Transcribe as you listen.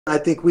I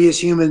think we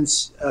as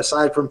humans,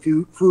 aside from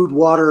food,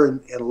 water,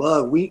 and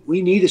love, we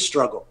need a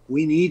struggle.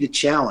 We need a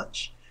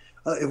challenge.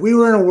 If we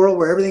were in a world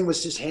where everything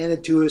was just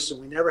handed to us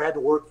and we never had to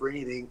work for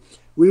anything,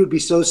 we would be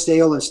so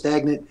stale and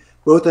stagnant,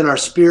 both in our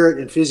spirit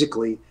and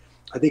physically.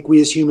 I think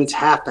we as humans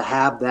have to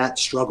have that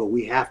struggle.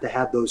 We have to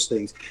have those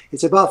things.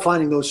 It's about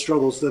finding those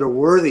struggles that are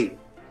worthy,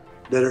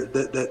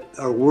 that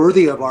are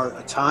worthy of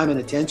our time and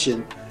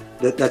attention.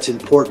 That's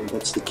important.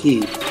 That's the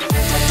key.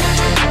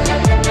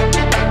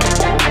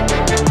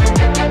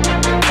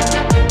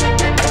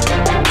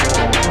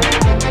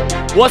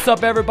 What's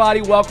up,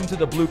 everybody? Welcome to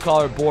the Blue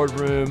Collar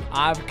Boardroom.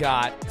 I've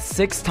got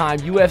six-time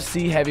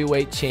UFC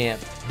heavyweight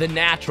champ, the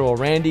natural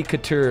Randy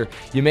Couture.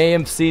 You may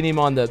have seen him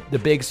on the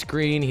big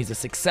screen. He's a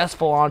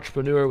successful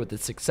entrepreneur with a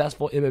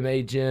successful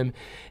MMA gym.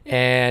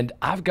 And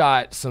I've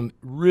got some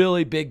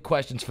really big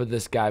questions for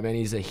this guy, man.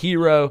 He's a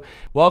hero.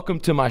 Welcome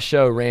to my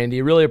show,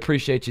 Randy. Really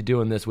appreciate you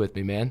doing this with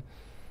me, man.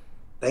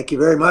 Thank you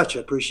very much.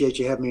 I appreciate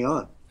you having me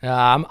on.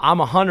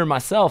 I'm a hunter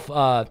myself.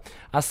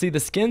 I see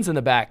the skins in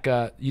the back.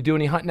 You do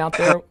any hunting out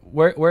there?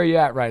 Where are you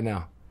at right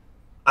now?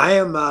 I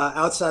am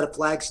outside of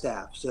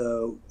Flagstaff.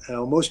 So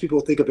most people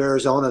think of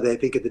Arizona, they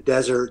think of the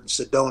desert,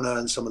 Sedona,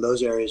 and some of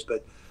those areas.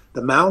 But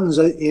the mountains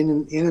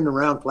in and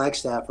around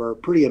Flagstaff are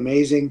pretty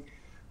amazing.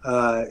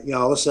 All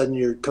of a sudden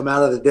you come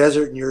out of the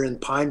desert and you're in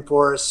pine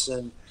forests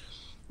and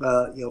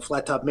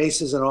flat top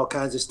mesas and all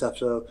kinds of stuff.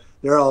 So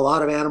there are a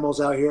lot of animals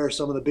out here.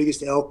 Some of the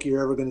biggest elk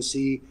you're ever going to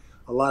see.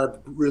 A lot of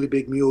really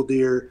big mule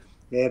deer.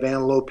 They have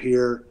antelope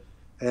here,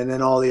 and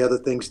then all the other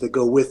things that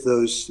go with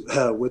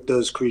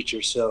those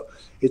creatures. So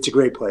it's a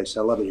great place.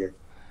 I love it here.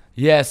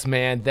 Yes,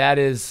 man. That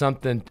is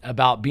something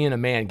about being a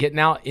man, getting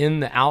out in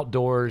the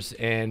outdoors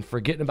and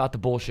forgetting about the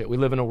bullshit. We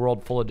live in a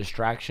world full of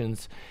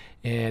distractions,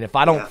 and if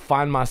I don't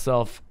find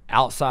myself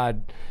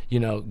outside,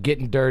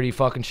 getting dirty,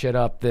 fucking shit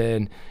up,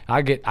 then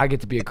I get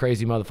to be a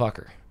crazy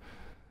motherfucker.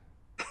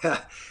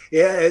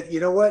 Yeah, you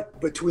know what?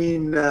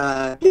 Between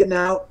getting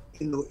out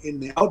in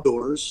the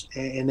outdoors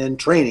and then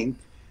training,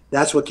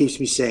 that's what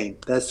keeps me sane.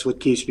 That's what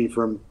keeps me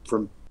from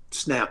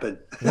snapping.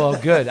 Well,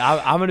 good.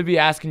 I'm going to be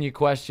asking you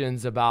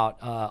questions about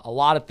a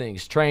lot of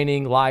things: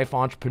 training, life,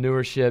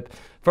 entrepreneurship.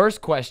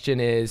 First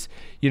question is,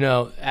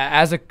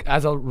 as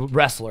a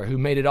wrestler who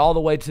made it all the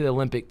way to the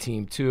Olympic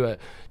team, to a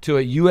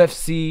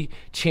UFC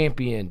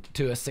champion,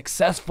 to a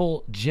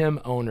successful gym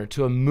owner,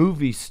 to a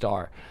movie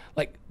star,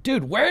 like,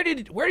 dude, where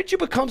did you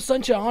become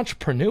such an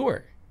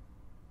entrepreneur?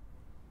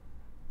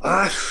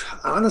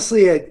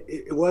 Honestly,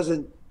 it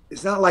wasn't.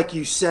 It's not like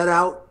you set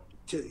out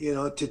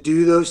to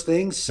do those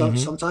things.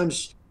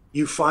 Sometimes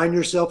you find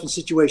yourself in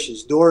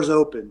situations, doors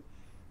open.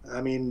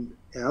 I mean,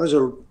 I was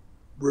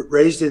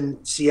raised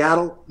in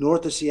Seattle,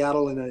 north of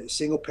Seattle, in a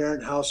single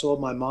parent household.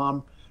 My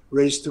mom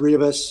raised three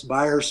of us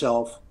by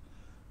herself.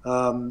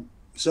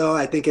 So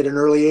I think at an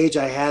early age,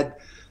 I had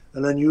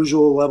an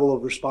unusual level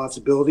of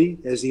responsibility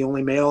as the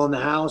only male in the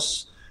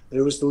house.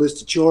 There was the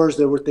list of chores.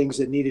 There were things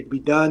that needed to be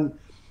done.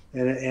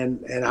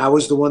 And I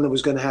was the one that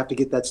was going to have to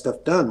get that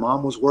stuff done.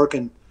 Mom was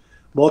working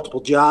multiple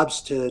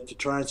jobs to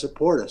try and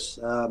support us.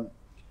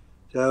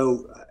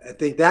 So I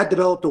think that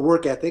developed a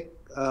work ethic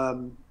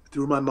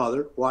through my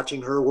mother,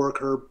 watching her work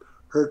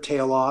her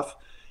tail off,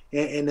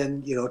 and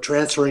then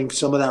transferring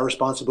some of that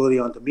responsibility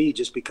onto me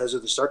just because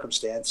of the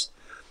circumstance.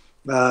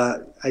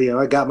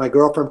 I got my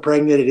girlfriend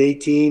pregnant at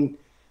 18,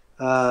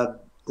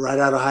 right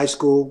out of high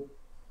school.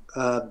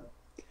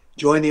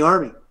 Joined the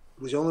Army.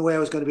 It was the only way I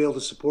was going to be able to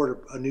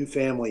support a new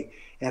family,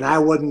 and I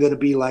wasn't going to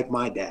be like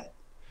my dad.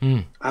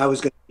 I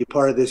was going to be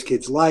part of this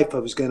kid's life. I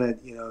was going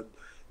to,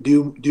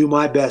 do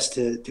my best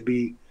to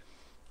be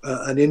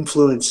an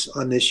influence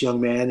on this young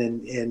man,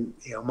 and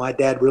my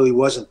dad really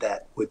wasn't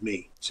that with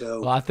me. So,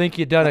 well, I think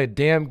you've done a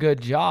damn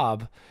good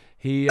job.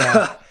 He,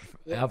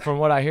 from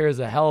what I hear, is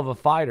a hell of a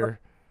fighter.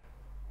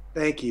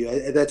 Thank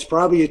you. That's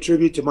probably a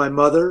tribute to my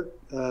mother.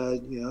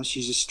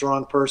 She's a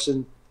strong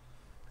person.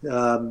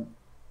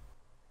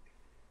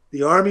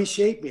 The Army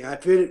shaped me. I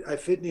fit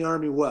in the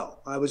Army well.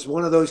 I was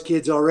one of those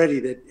kids already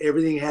that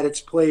everything had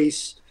its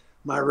place.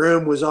 My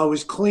room was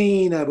always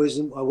clean. I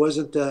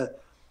wasn't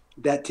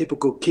that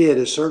typical kid,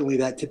 or certainly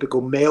that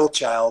typical male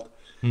child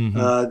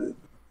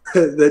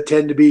that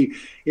tend to be,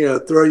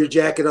 throw your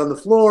jacket on the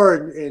floor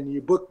and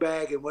your book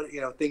bag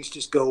and things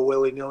just go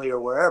willy-nilly or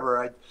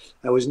wherever.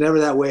 I was never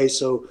that way.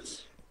 So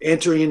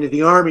entering into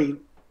the Army,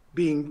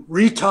 being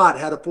retaught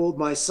how to fold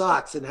my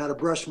socks and how to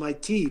brush my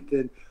teeth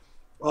and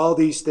all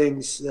these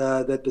things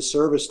that the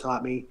service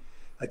taught me,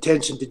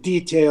 attention to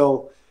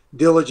detail,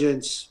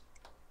 diligence.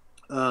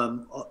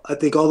 I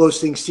think all those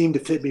things seem to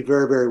fit me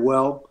very, very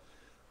well.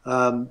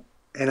 And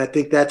I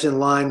think that's in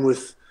line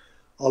with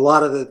a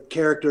lot of the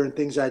character and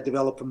things I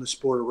developed from the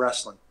sport of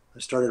wrestling.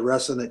 I started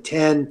wrestling at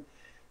 10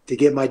 to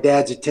get my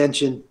dad's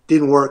attention.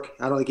 Didn't work.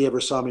 I don't think he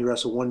ever saw me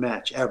wrestle one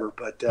match ever.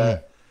 But,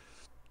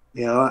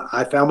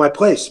 I found my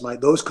place.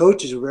 Those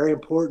coaches were very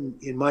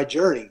important in my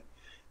journey.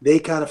 They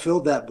kind of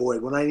filled that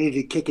void. When I needed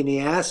a kick in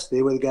the ass,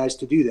 they were the guys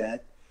to do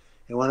that.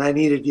 And when I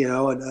needed,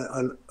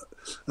 an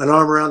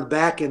arm around the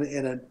back and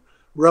a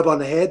rub on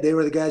the head, they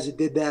were the guys that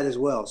did that as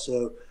well.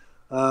 So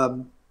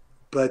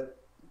But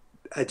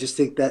I just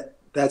think that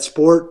that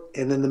sport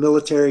and then the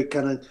military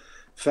kind of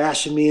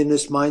fashioned me in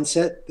this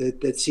mindset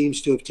that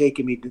seems to have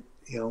taken me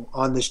to,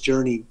 on this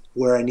journey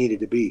where I needed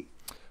to be.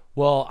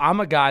 Well, I'm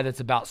a guy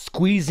that's about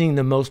squeezing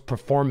the most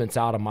performance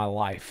out of my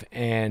life.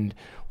 And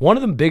one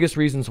of the biggest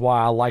reasons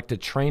why I like to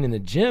train in the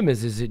gym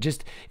is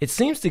it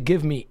seems to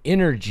give me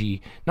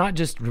energy, not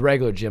just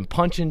regular gym,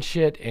 punching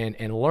shit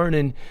and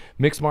learning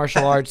mixed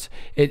martial arts.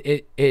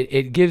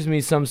 It gives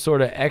me some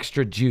sort of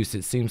extra juice,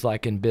 it seems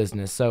like, in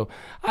business. So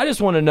I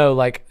just want to know,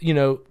 like,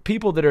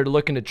 people that are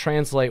looking to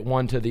translate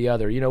one to the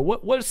other,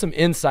 what is some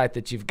insight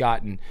that you've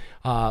gotten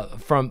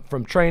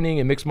from training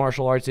and mixed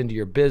martial arts into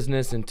your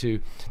business, into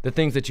the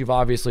things that you've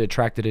obviously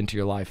attracted into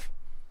your life?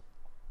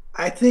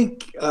 I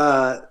think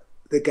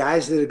the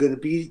guys that are going to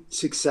be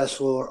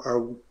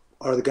successful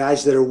are the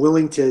guys that are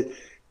willing to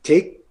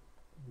take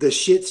the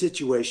shit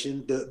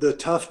situation, the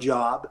tough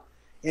job,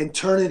 and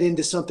turn it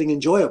into something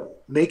enjoyable.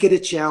 Make it a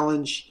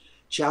challenge.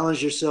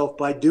 Challenge yourself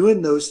by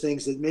doing those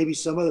things that maybe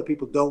some other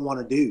people don't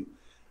want to do,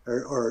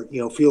 or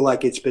feel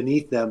like it's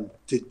beneath them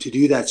to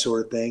do that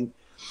sort of thing.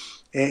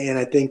 And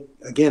I think,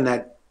 again,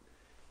 that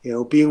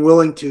being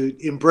willing to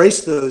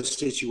embrace those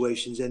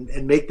situations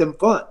and make them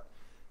fun,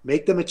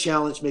 make them a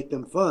challenge, make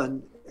them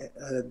fun.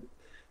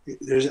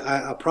 There's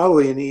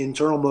probably an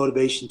internal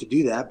motivation to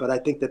do that, but I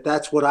think that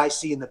that's what I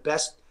see in the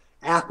best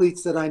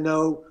athletes that I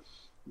know.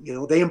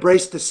 They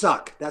embrace the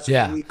suck. That's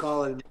what we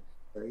call it in the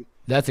military.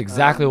 That's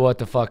exactly what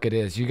the fuck it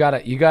is. You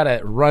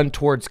gotta run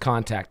towards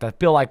contact. I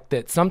feel like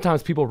that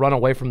sometimes people run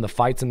away from the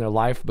fights in their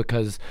life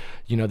because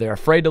they're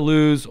afraid to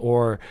lose,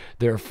 or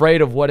they're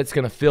afraid of what it's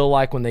gonna feel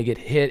like when they get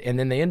hit, and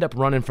then they end up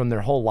running from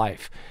their whole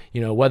life.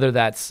 Whether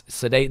that's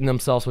sedating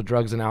themselves with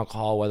drugs and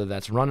alcohol, whether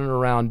that's running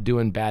around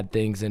doing bad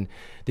things. And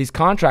these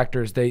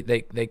contractors,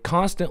 they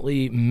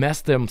constantly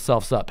mess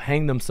themselves up,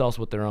 hang themselves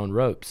with their own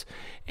ropes.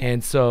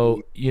 And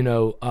so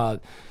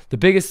the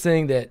biggest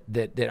thing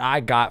that I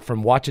got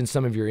from watching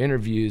some of your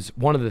interviews,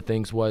 one of the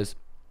things was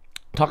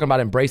talking about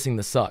embracing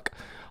the suck.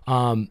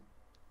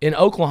 In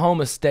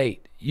Oklahoma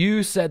State,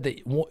 you said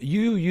that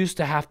you used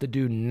to have to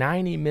do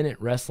 90-minute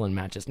wrestling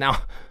matches.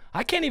 Now,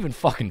 I can't even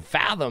fucking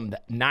fathom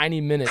that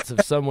 90 minutes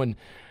of someone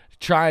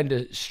trying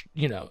to,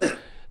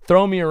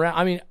 throw me around.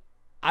 I mean,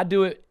 I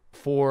do it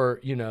for,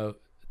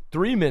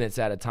 3 minutes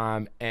at a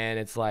time, and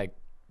it's like,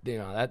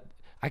 that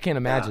I can't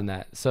imagine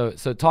that. So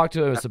talk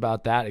to us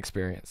about that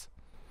experience.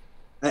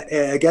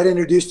 I got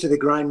introduced to the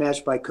grind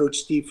match by Coach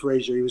Steve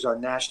Frazier. He was our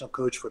national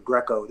coach for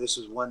Greco. This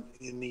was one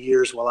in the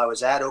years while I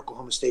was at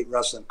Oklahoma State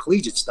wrestling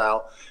collegiate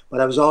style,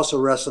 but I was also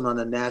wrestling on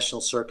the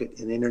national circuit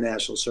and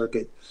international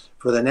circuit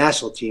for the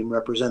national team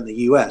representing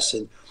the U.S.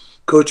 And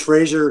Coach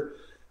Frazier,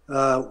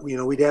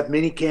 we'd have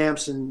mini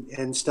camps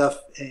and stuff,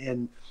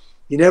 and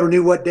you never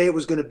knew what day it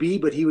was going to be,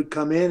 but he would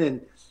come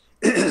in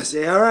and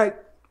say, all right,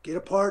 get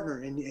a partner,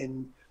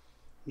 and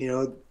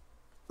we'll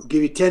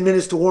give you 10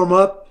 minutes to warm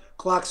up.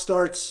 Clock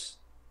starts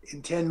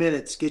in 10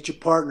 minutes. Get your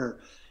partner,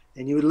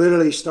 and you would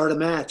literally start a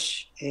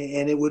match,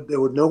 and there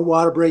were no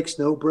water breaks,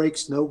 no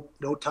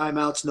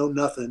timeouts, no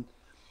nothing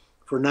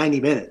for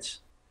 90 minutes.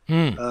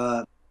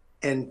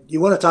 And you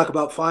want to talk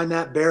about find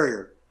that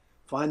barrier,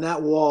 find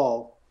that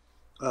wall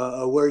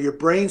where your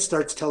brain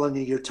starts telling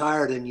you you're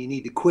tired and you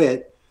need to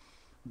quit,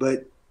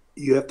 but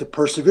you have to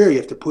persevere. You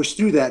have to push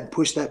through that and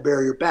push that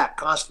barrier back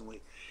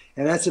constantly.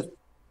 And that's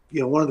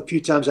one of the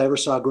few times I ever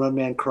saw a grown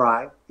man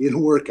cry in a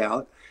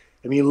workout.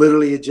 I mean,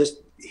 literally, it just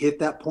hit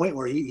that point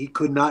where he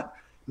could not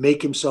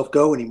make himself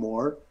go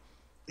anymore,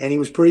 and he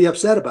was pretty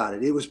upset about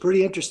it. It was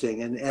pretty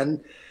interesting,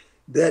 and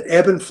that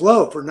ebb and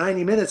flow for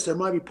 90 minutes. There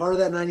might be part of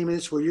that 90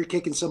 minutes where you're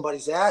kicking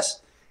somebody's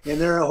ass, and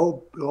there are a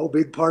whole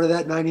big part of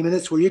that 90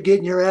 minutes where you're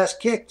getting your ass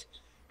kicked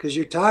because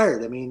you're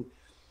tired. I mean,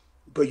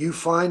 but you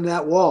find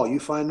that wall, you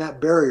find that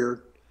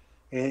barrier,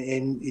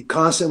 and you're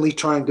constantly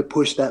trying to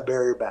push that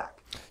barrier back.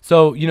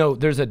 So,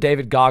 there's a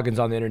David Goggins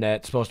on the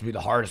internet, supposed to be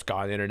the hardest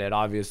guy on the internet,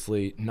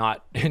 obviously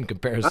not in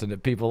comparison to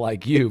people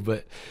like you,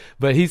 but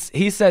he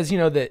says,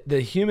 that the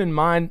human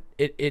mind,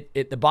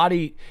 the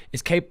body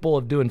is capable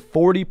of doing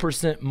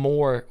 40%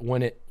 more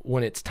when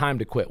it's time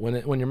to quit.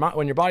 When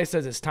your body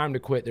says it's time to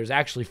quit, there's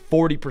actually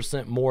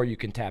 40% more you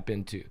can tap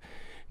into.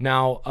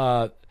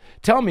 Now,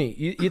 tell me,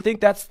 you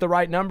think that's the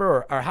right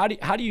number, or how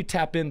do you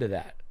tap into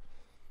that?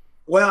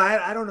 Well,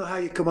 I don't know how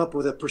you come up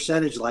with a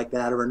percentage like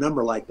that or a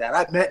number like that.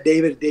 I've met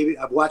David.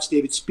 I've watched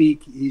David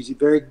speak. He's a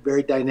very,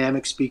 very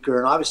dynamic speaker,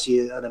 and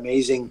obviously an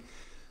amazing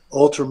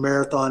ultra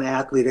marathon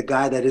athlete, a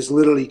guy that has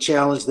literally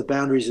challenged the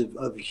boundaries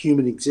of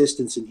human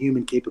existence and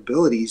human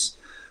capabilities.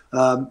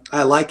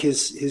 I like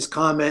his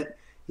comment.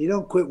 You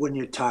don't quit when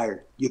you're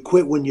tired. You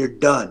quit when you're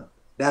done.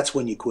 That's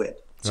when you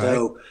quit. Right.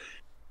 So,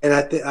 and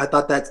I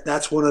thought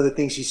that's one of the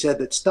things he said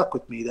that stuck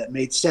with me, that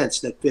made sense,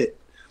 that fit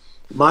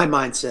my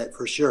mindset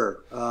for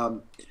sure.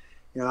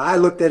 I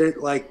looked at it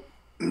like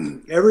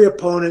every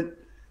opponent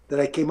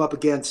that I came up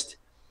against,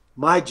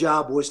 my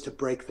job was to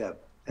break them.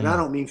 And I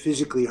don't mean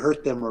physically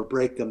hurt them or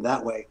break them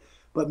that way,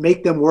 but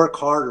make them work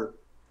harder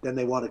than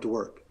they wanted to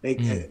work.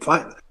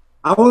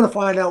 I want to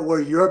find out where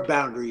your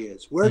boundary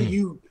is. Where do Mm.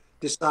 you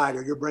decide,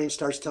 or your brain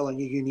starts telling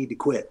you you need to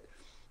quit?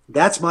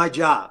 That's my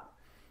job.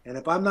 And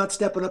if I'm not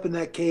stepping up in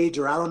that cage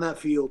or out on that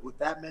field with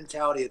that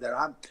mentality that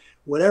I'm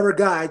whatever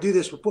guy, I do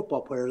this with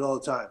football players all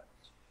the time.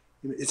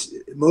 It's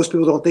most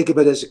people don't think of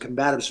it as a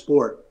combative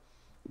sport,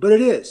 but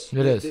it is.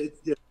 It is.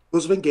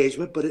 Rules of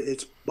engagement, but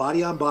it's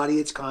body on body,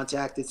 it's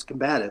contact, it's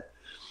combative.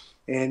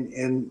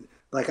 And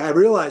like I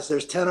realize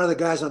there's 10 other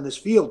guys on this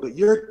field, but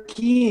you're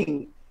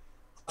keying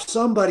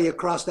somebody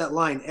across that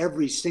line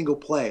every single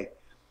play.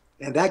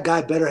 And that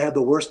guy better have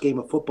the worst game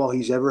of football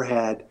he's ever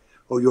had,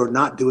 or you're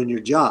not doing your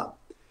job.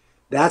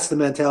 That's the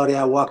mentality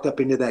I walked up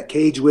into that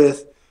cage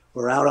with,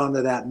 or out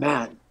onto that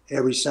mat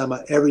every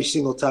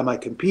single time I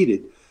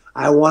competed.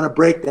 I want to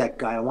break that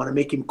guy. I want to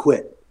make him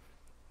quit.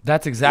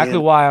 That's exactly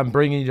why I'm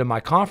bringing you to my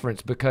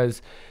conference,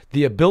 because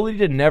the ability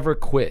to never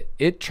quit,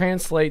 it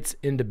translates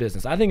into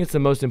business. I think it's the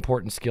most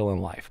important skill in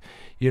life.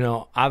 You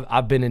know,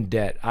 I've been in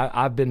debt.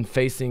 I've been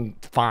facing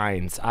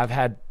fines. I've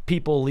had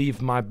people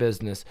leave my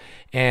business,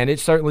 and it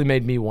certainly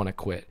made me want to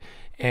quit.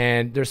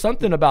 And there's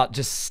something about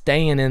just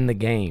staying in the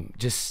game,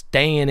 just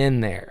staying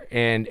in there,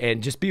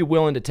 and just be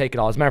willing to take it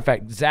all. As a matter of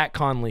fact, Zach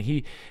Conley,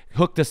 he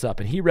hooked us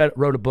up, and he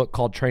wrote a book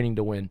called Training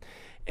to Win.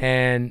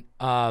 And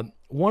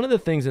one of the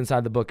things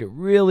inside the book, it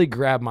really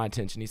grabbed my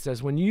attention. He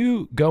says, when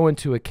you go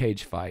into a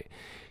cage fight,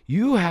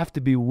 you have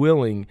to be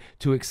willing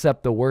to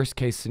accept the worst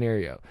case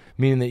scenario,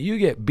 meaning that you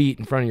get beat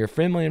in front of your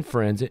family and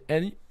friends,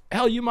 and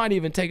hell, you might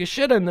even take a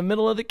shit in the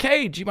middle of the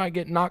cage. You might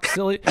get knocked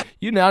silly.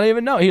 You not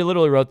even know. He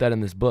literally wrote that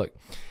in this book.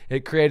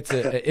 It creates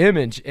an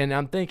image, and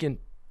I'm thinking,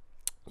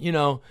 you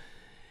know,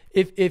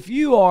 if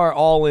you are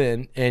all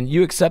in and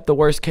you accept the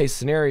worst case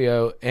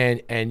scenario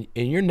and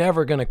you're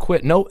never going to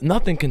quit,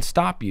 nothing can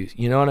stop you.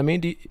 You know what I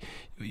mean?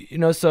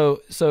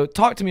 So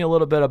talk to me a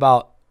little bit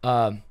about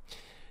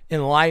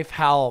in life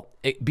how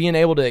being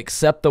able to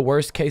accept the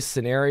worst case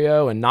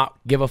scenario and not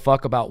give a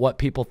fuck about what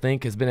people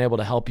think has been able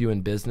to help you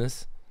in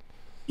business.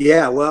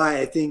 Yeah, well,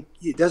 I think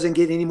it doesn't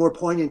get any more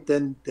poignant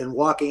than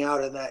walking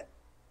out in that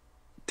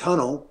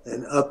tunnel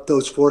and up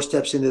those 4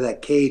 steps into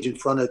that cage in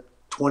front of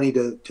 20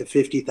 to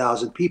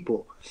 50,000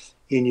 people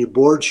in your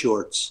board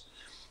shorts.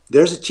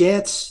 There's a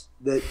chance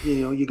that, you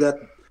know, you got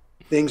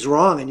things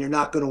wrong and you're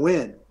not going to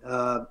win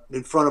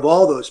in front of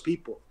all those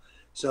people.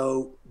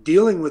 So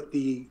dealing with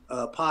the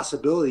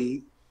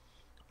possibility,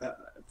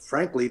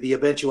 frankly, the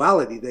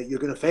eventuality that you're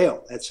going to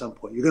fail at some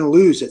point, you're going to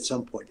lose at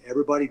some point.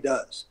 Everybody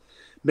does.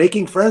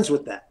 Making friends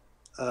with that.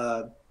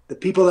 The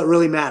people that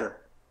really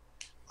matter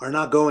are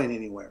not going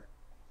anywhere.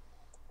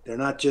 They're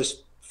not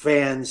just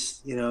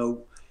fans, you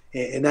know,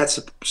 and that's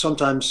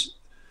sometimes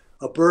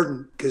a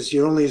burden because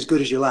you're only as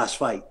good as your last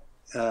fight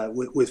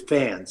with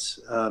fans.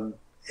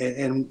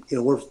 And you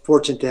know, we're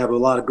fortunate to have a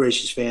lot of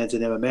gracious fans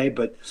in MMA,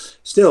 but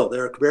still,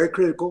 they're very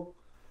critical.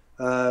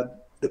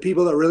 The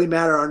people that really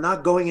matter are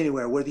not going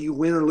anywhere, whether you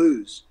win or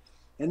lose.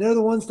 And they're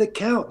the ones that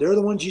count. They're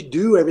the ones you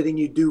do everything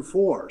you do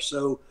for.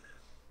 So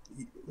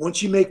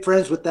once you make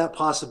friends with that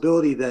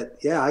possibility that,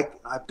 yeah,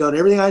 I've done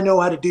everything I know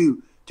how to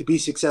do to be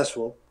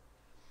successful,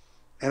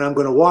 and I'm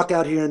going to walk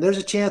out here, and there's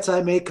a chance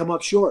I may come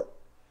up short.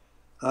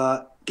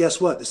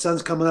 Guess what? The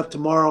sun's coming up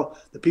tomorrow.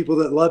 The people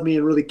that love me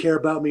and really care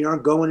about me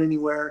aren't going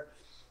anywhere.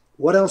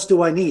 What else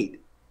do I need?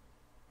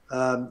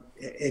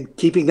 And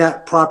keeping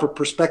that proper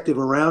perspective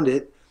around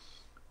it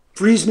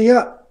frees me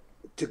up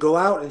to go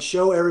out and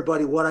show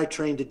everybody what I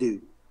trained to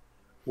do,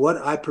 what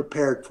I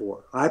prepared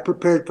for. I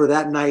prepared for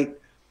that night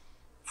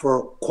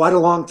for quite a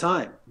long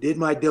time, did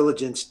my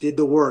diligence, did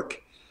the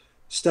work,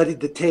 studied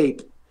the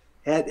tape,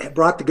 had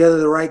brought together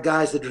the right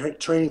guys, the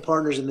training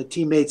partners and the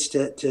teammates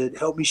to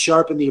help me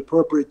sharpen the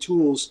appropriate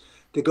tools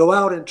to go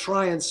out and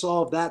try and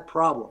solve that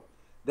problem.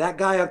 That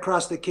guy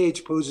across the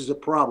cage poses a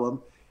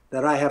problem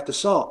that I have to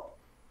solve.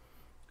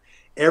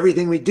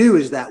 Everything we do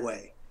is that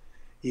way.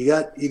 You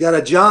got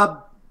a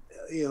job,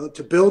 you know,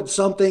 to build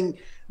something.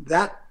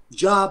 That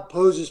job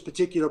poses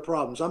particular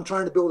problems. I'm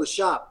trying to build a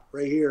shop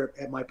right here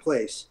at my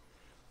place.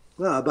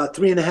 Well, about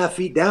 3.5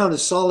 feet down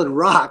is solid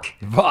rock.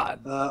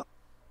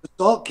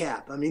 Salt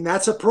cap. I mean,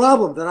 that's a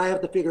problem that I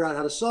have to figure out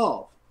how to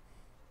solve.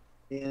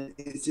 And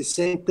it's the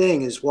same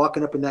thing as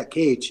walking up in that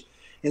cage.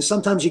 And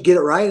sometimes you get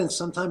it right and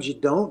sometimes you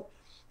don't.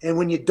 And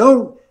when you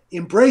don't,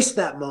 embrace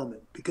that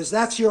moment, because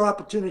that's your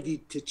opportunity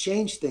to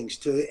change things,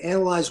 to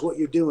analyze what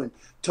you're doing,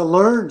 to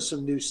learn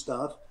some new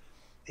stuff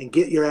and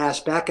get your ass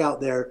back out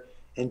there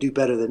and do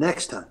better the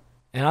next time.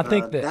 And I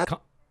think that's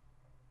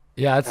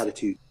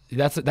attitude.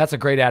 That's a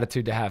great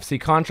attitude to have. See,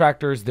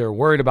 contractors, they're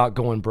worried about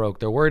going broke.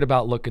 They're worried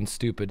about looking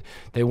stupid.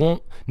 They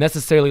won't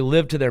necessarily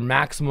live to their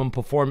maximum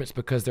performance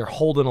because they're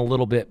holding a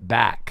little bit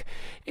back.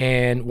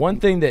 And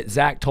one thing that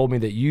Zach told me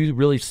that you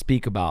really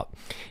speak about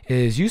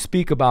is you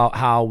speak about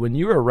how when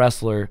you were a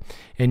wrestler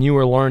and you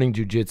were learning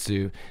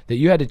jiu-jitsu, that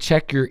you had to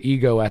check your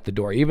ego at the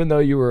door. Even though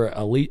you were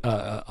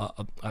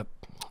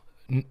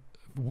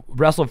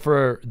wrestled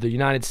for the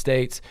United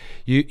States,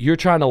 you're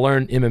trying to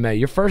learn MMA.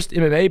 Your first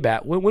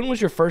MMA when was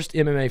your first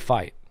MMA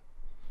fight?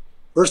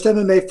 First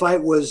MMA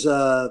fight was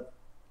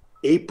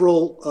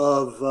April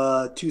of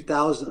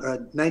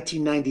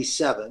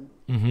 1997,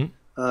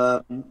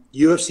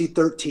 UFC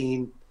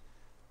 13,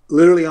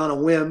 literally on a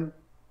whim.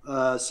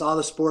 Saw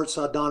the sport,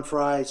 saw Don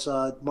Fry,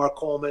 saw Mark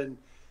Coleman,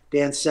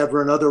 Dan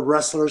Severn, other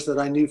wrestlers that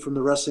I knew from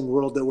the wrestling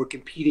world that were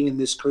competing in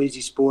this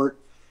crazy sport,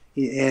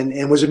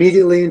 and was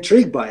immediately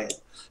intrigued by it.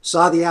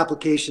 Saw the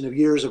application of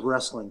years of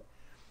wrestling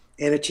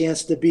and a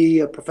chance to be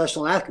a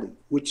professional athlete,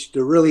 which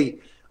there really,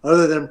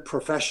 other than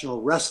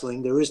professional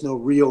wrestling, there is no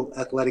real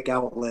athletic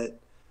outlet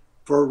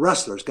for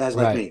wrestlers, guys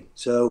like me.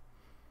 So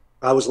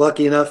I was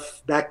lucky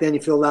enough. Back then,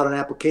 you filled out an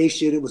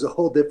application. It was a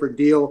whole different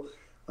deal,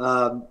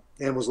 and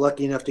was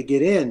lucky enough to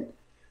get in.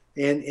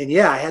 And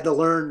yeah, I had to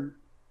learn,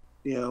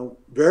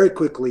 very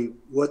quickly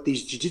what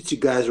these jiu-jitsu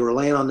guys were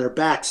laying on their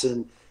backs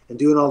and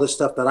doing all this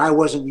stuff that I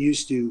wasn't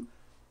used to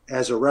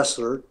as a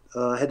wrestler.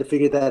 I had to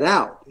figure that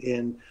out.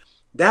 And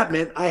that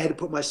meant I had to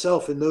put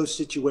myself in those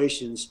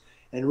situations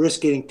and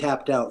risk getting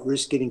tapped out,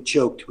 risk getting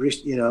choked.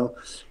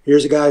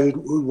 Here's a guy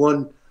who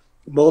won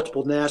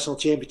multiple national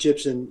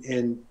championships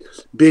and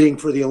bidding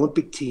for the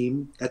Olympic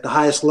team at the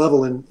highest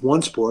level in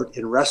one sport,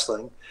 in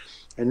wrestling,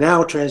 and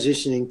now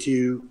transitioning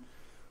to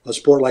a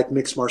sport like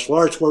mixed martial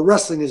arts, where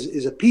wrestling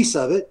is a piece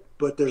of it,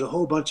 but there's a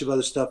whole bunch of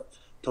other stuff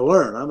to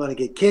learn. I'm going to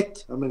get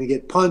kicked. I'm going to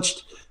get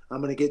punched.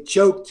 I'm going to get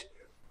choked.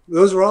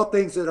 Those are all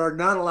things that are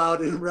not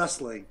allowed in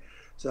wrestling.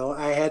 So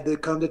I had to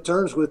come to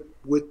terms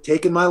with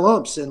taking my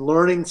lumps and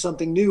learning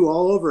something new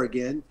all over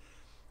again.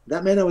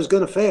 That meant I was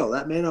going to fail.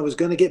 That meant I was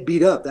going to get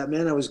beat up. That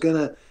meant I was going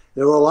to –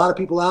 there were a lot of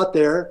people out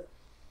there.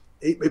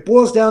 It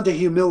boils down to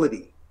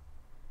humility.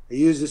 I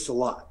use this a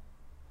lot.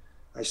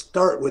 I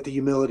start with the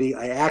humility.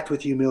 I act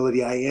with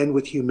humility. I end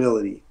with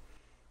humility.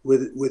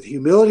 With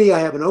humility, I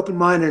have an open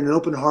mind and an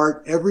open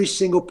heart. Every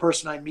single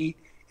person I meet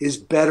is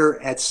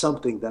better at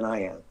something than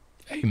I am.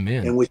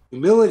 Amen. And with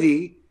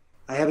humility,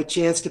 I have a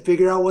chance to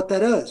figure out what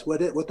that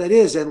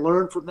is, and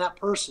learn from that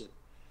person.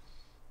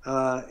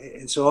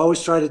 And so I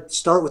always try to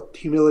start with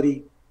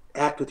humility,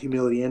 act with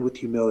humility, end with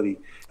humility.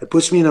 It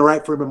puts me in the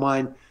right frame of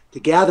mind to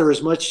gather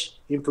as much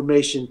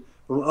information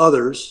from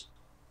others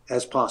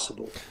as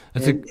possible,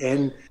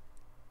 and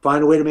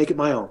find a way to make it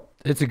my own.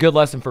 It's a good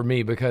lesson for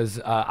me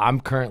because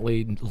I'm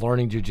currently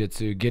learning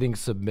jiu-jitsu, getting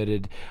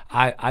submitted.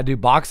 I do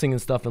boxing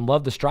and stuff and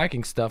love the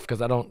striking stuff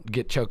because I don't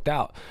get choked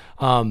out.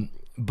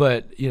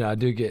 But, I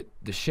do get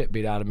the shit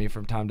beat out of me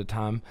from time to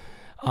time.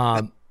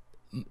 The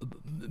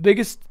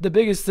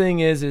biggest thing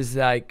is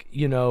like,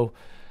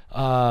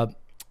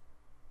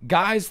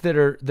 guys that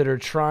are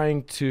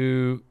trying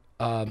to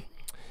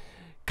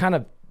kind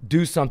of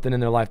do something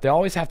in their life, they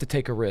always have to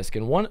take a risk.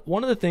 And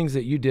one of the things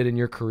that you did in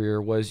your career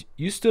was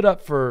you stood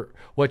up for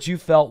what you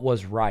felt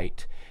was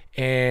right.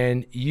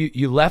 And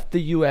you left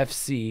the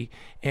UFC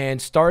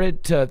and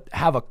started to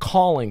have a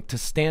calling to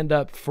stand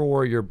up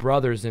for your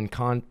brothers in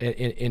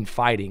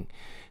fighting.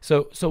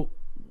 So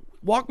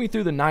walk me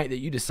through the night that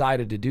you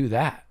decided to do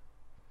that.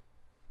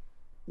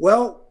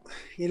 Well,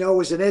 it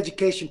was an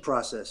education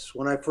process.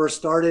 When I first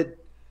started,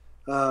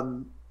 I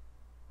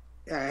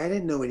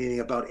didn't know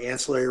anything about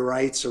ancillary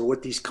rights or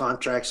what these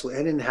contracts. I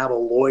didn't have a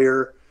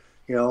lawyer.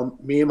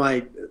 Me and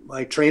my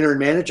trainer and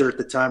manager at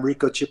the time,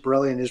 Rico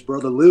Ciparelli, and his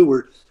brother Lou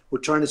were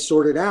trying to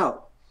sort it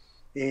out.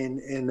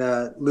 And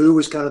Lou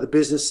was kind of the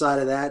business side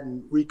of that,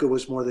 and Rico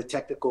was more the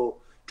technical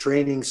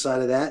training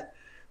side of that.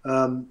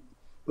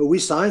 But we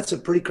signed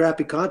some pretty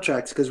crappy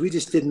contracts because we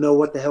just didn't know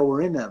what the hell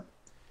were in them.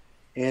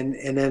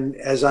 And then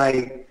as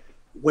I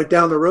went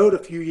down the road a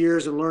few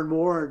years and learned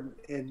more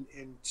and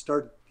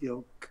started,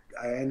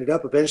 I ended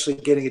up eventually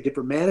getting a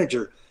different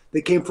manager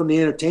that came from the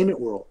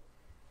entertainment world.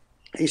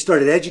 He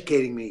started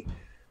educating me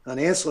on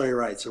ancillary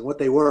rights and what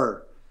they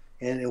were,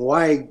 and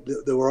why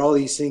there were all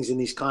these things in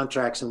these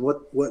contracts, and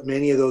what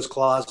many of those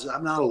clauses.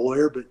 I'm not a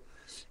lawyer, but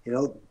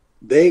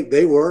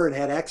they were and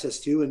had access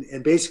to,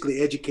 and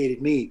basically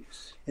educated me.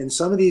 And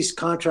some of these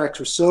contracts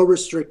were so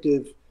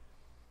restrictive.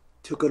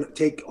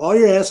 Take all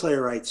your ancillary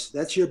rights.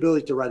 That's your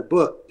ability to write a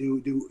book,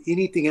 do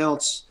anything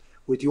else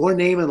with your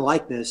name and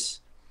likeness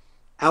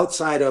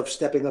outside of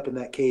stepping up in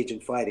that cage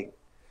and fighting.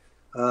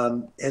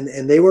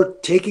 And they were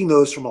taking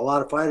those from a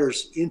lot of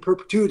fighters in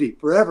perpetuity,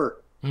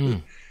 forever.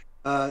 Mm.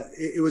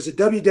 It was a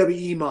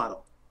WWE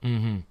model.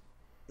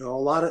 Mm-hmm. A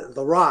lot of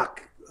The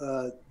Rock,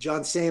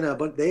 John Cena,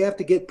 but they have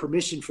to get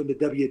permission from the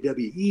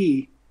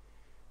WWE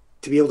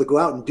to be able to go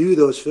out and do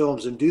those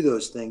films and do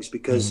those things,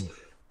 because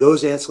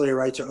those ancillary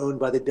rights are owned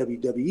by the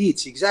WWE.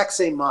 It's the exact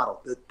same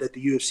model that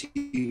the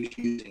UFC was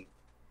using.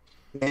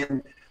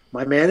 And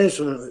my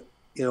management,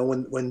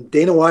 when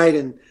Dana White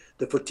and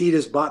the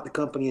Fertittas bought the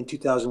company in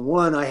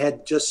 2001, I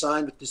had just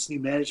signed with this new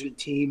management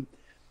team,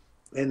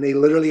 and they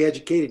literally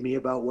educated me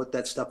about what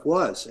that stuff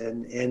was.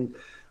 And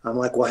I'm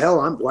like, well,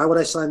 hell, why would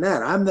I sign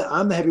that? I'm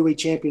the heavyweight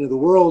champion of the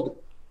world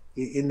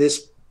in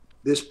this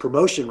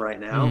promotion right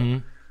now.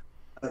 Mm-hmm.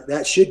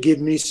 That should give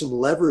me some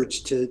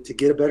leverage to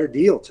get a better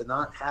deal, to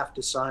not have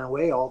to sign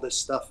away all this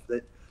stuff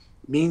that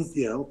means,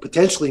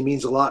 potentially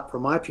means a lot for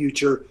my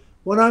future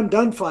when I'm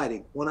done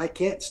fighting, when I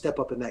can't step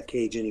up in that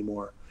cage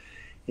anymore.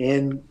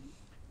 And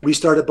we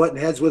started butting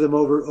heads with him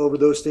over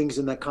those things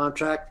in that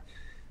contract.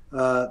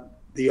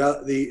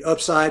 The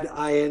upside,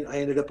 I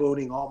ended up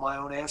owning all my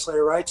own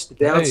ancillary rights. The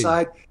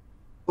downside,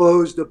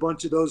 closed a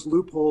bunch of those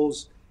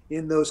loopholes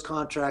in those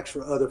contracts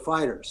for other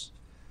fighters.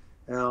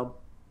 Now,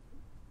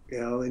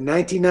 in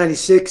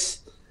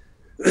 1996,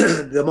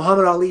 the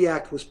Muhammad Ali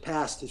Act was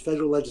passed as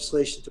federal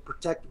legislation to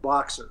protect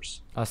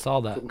boxers. I saw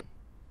that.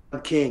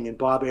 From King and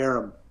Bob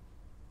Arum.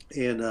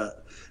 And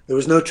there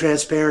was no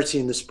transparency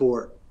in the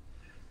sport.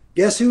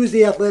 Guess who was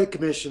the athletic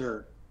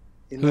commissioner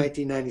in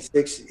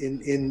 1996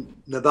 in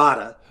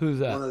Nevada? Who's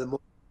that? One of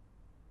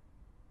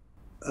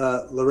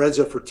the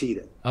Lorenzo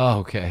Fertitta. Oh,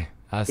 okay.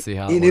 I see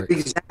how he it knew works.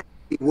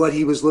 exactly what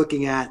he was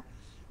looking at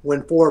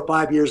when 4 or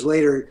 5 years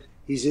later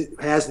he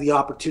has the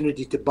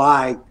opportunity to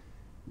buy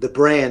the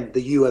brand,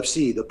 the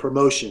UFC, the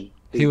promotion.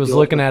 He was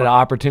looking at an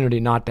opportunity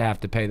not to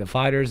have to pay the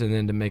fighters and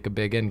then to make a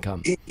big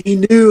income. He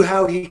knew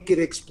how he could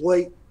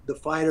exploit the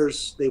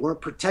fighters. They weren't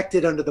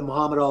protected under the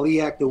Muhammad Ali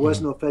Act. There was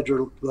no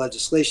federal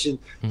legislation.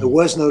 There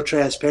was no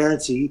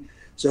transparency.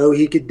 So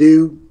he could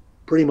do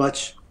pretty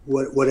much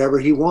whatever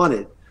he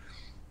wanted.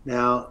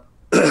 Now,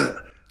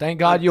 thank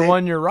God you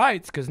won your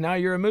rights, because now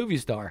you're a movie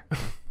star.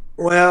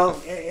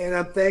 Well, and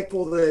I'm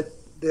thankful that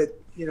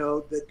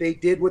they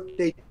did what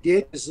they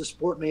did, because the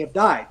sport may have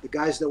died. The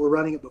guys that were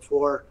running it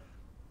before,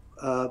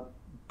 Bob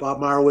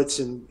Marowitz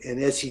and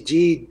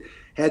SEG,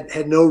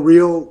 had no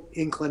real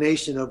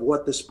inclination of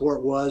what the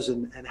sport was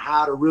and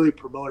how to really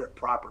promote it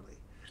properly.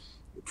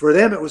 For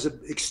them, it was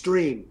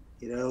extreme.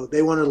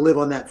 They wanted to live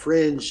on that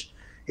fringe.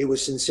 It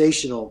was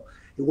sensational.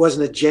 It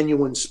wasn't a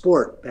genuine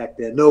sport back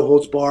then. No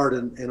holds barred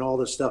and all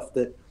the stuff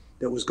that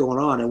was going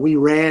on. And we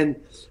ran,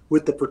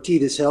 with the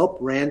Fertitta's help,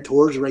 ran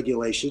towards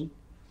regulation.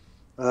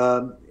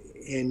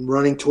 And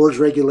running towards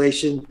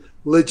regulation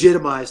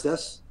legitimized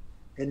us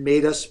and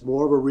made us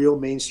more of a real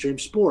mainstream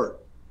sport.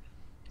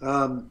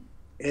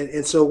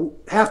 And so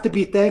have to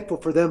be thankful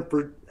for them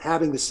for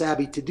having the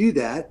savvy to do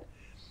that.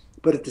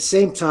 But at the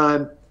same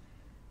time,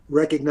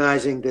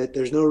 recognizing that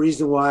there's no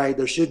reason why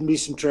there shouldn't be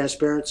some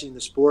transparency in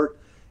the sport.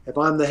 If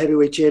I'm the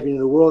heavyweight champion of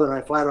the world and I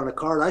fight on a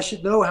card, I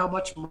should know how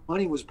much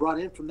money was brought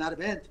in from that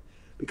event,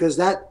 because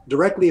that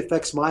directly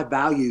affects my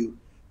value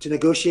to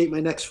negotiate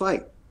my next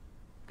fight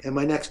and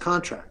my next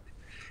contract.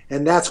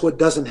 And that's what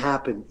doesn't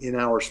happen in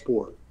our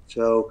sport.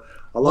 So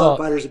a lot of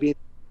fighters are being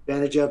taken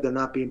advantage of. They're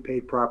not being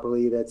paid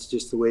properly. That's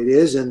just the way it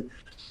is. And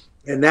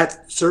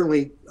that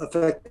certainly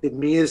affected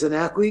me as an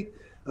athlete,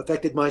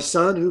 affected my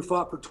son, who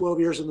fought for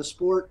 12 years in the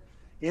sport,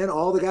 and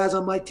all the guys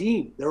on my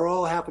team. They're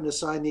all having to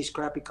sign these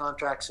crappy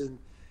contracts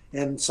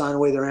and sign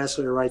away their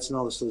ancillary rights and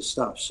all this other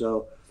stuff.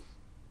 So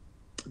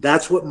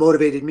that's what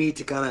motivated me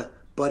to kind of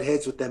butt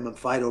heads with them and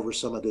fight over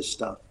some of this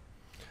stuff.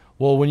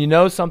 Well, when you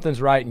know something's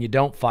right and you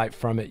don't fight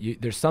from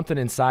it, there's something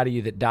inside of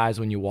you that dies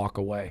when you walk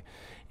away.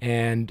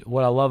 And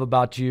what I love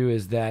about you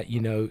is that,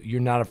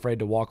 you're not afraid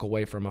to walk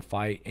away from a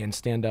fight and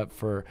stand up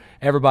for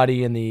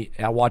everybody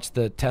I watched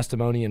the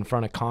testimony in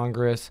front of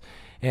Congress,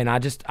 and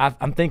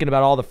I'm thinking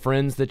about all the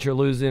friends that you're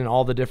losing and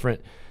all the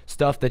different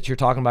stuff that you're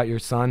talking about your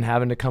son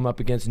having to come up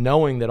against,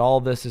 knowing that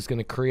all this is going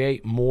to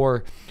create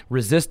more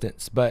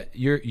resistance, but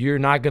you're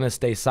not going to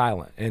stay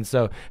silent. And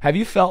so have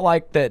you felt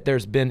like that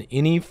there's been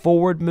any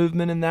forward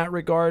movement in that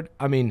regard?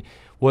 I mean,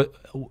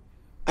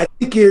 I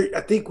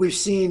think we've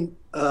seen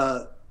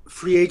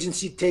free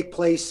agency take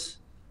place,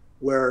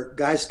 where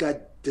guys got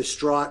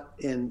distraught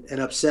and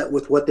upset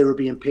with what they were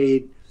being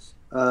paid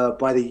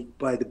by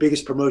the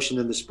biggest promotion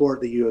in the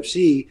sport, the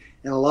UFC,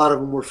 and a lot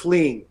of them were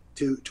fleeing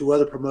to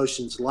other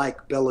promotions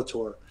like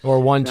Bellator or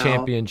one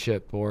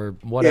championship or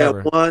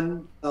whatever.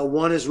 Yeah,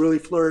 one has really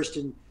flourished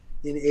in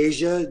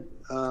Asia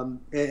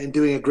and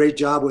doing a great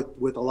job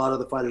with a lot of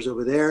the fighters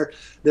over there.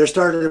 They're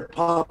starting to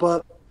pop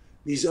up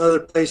these other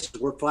places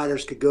where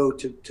fighters could go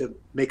to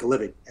make a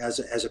living as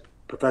a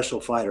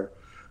professional fighter.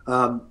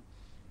 The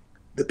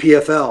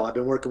PFL, I've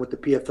been working with the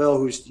PFL,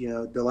 who's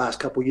the last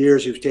couple of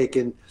years, who've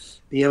taken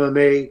the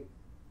MMA,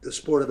 the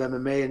sport of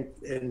MMA,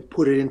 and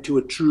put it into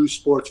a true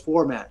sports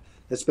format.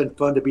 That's been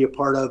fun to be a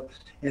part of,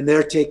 and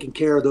they're taking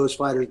care of those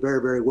fighters very,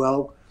 very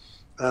well.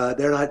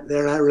 They're not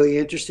really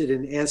interested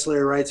in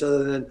ancillary rights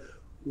other than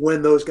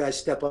when those guys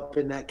step up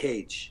in that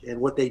cage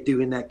and what they do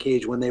in that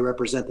cage when they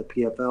represent the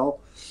PFL.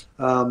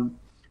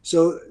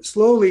 So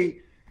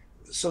slowly,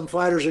 some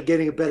fighters are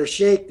getting a better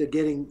shake. They're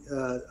getting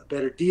a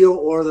better deal,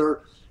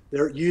 or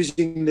they're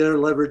using their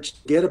leverage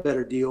to get a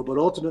better deal. But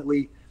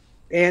ultimately,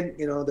 and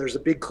there's a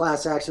big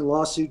class action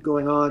lawsuit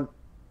going on.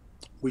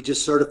 We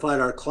just certified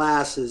our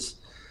classes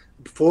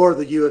for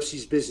the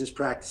UFC's business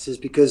practices,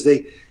 because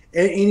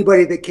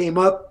anybody that came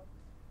up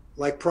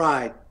like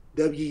Pride,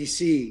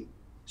 WEC,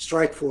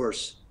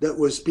 Strikeforce, that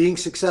was being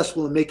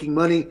successful and making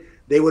money,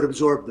 they would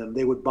absorb them.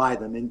 They would buy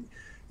them. And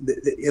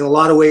in a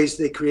lot of ways,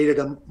 they created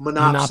a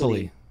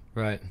monopsony.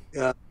 Right.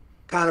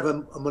 Kind of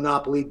a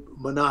monopoly.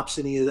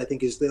 Monopsony, I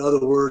think, is the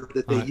other word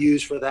that they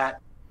use for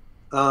that.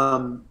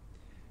 And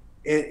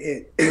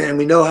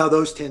we know how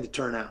those tend to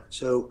turn out.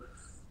 So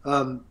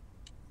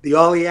the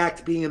Ali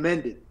Act being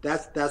amended,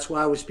 that's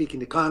why I was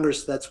speaking to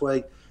Congress. That's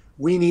why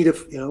we need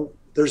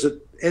there's a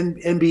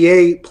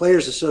NBA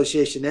Players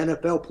Association,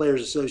 NFL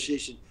Players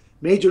Association,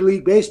 Major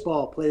League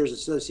Baseball Players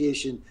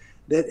Association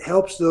that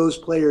helps those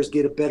players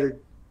get a better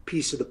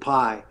piece of the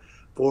pie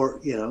for,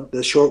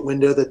 the short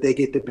window that they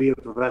get to be a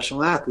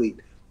professional athlete.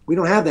 We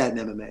don't have that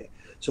in MMA.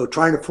 So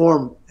trying to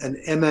form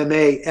an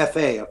MMA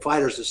FA, a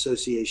Fighters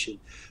Association,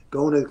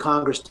 going to the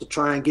Congress to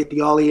try and get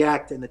the Ollie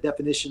Act and the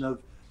definition of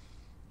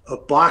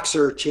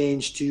boxer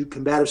changed to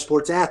combative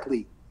sports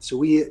athlete. So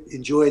we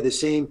enjoy the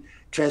same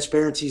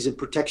transparencies and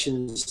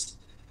protections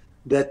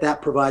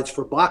that provides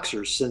for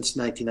boxers since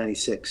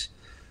 1996.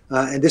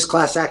 And this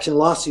class action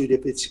lawsuit,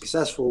 if it's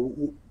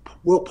successful,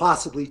 will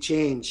possibly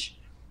change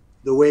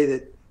the way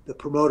that the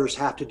promoters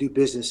have to do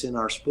business in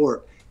our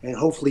sport, and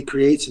hopefully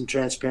create some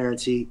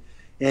transparency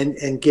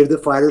and give the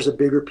fighters a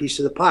bigger piece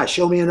of the pie.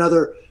 Show me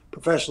another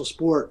professional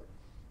sport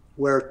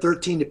where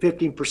 13 to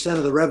 15%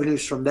 of the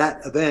revenues from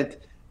that event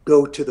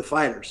go to the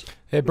fighters.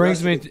 It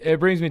brings me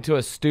to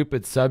a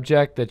stupid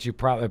subject that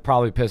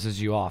probably pisses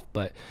you off,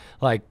 but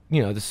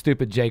the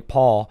stupid Jake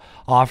Paul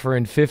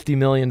offering $50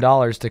 million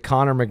to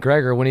Conor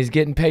McGregor when he's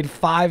getting paid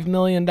 $5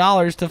 million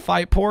to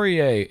fight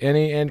Poirier,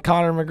 and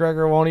Conor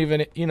McGregor won't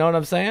even, you know what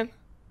I'm saying?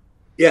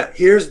 Yeah,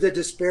 here's the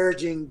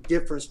disparaging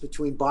difference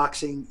between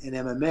boxing and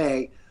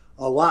MMA,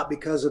 a lot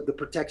because of the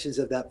protections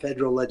of that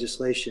federal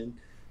legislation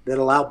that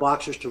allow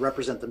boxers to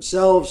represent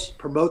themselves,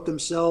 promote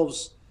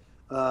themselves,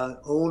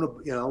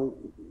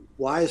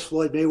 why is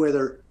Floyd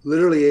Mayweather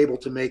literally able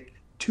to make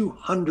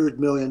 $200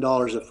 million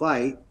a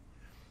fight?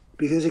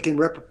 Because he can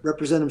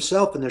represent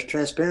himself, and there's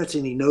transparency,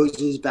 and he knows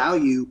his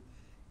value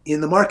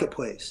in the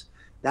marketplace.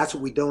 That's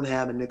what we don't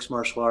have in mixed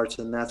martial arts,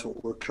 and that's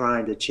what we're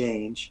trying to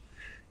change.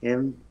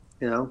 And,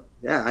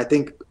 I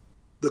think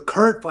the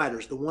current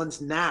fighters, the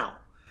ones now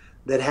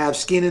that have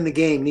skin in the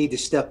game, need to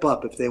step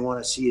up if they want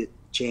to see it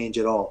change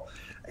at all.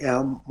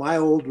 My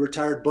old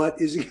retired butt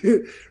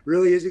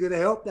really isn't going to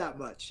help that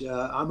much.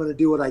 I'm going to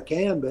do what I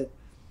can, but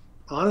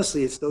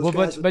honestly, it's those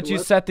guys. But you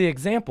set the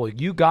example.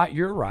 You got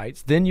your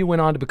rights. Then you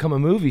went on to become a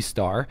movie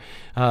star.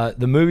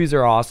 The movies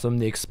are awesome.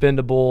 The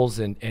Expendables,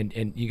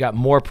 and you got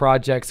more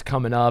projects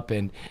coming up.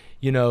 And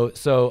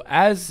so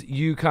as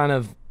you kind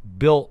of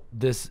built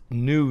this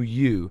new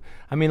you,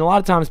 I mean, a lot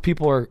of times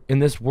people are in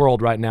this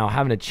world right now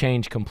having to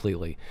change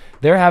completely.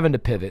 They're having to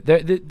pivot.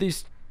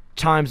 These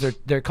times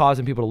they're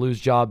causing people to lose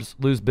jobs,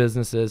 lose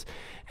businesses,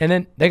 and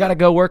then they got to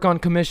go work on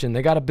commission.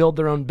 They got to build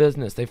their own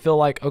business. They feel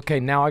like, okay,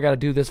 now I got to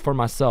do this for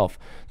myself.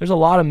 There's a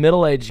lot of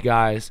middle-aged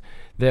guys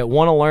that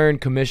want to learn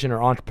commission or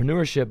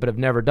entrepreneurship but have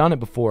never done it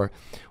before.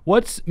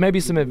 What's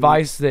maybe some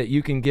advice that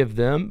you can give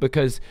them?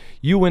 Because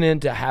you went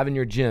into having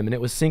your gym and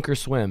it was sink or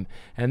swim,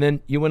 and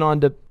then you went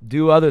on to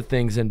do other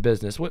things in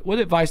business. What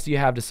advice do you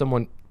have to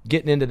someone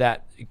getting into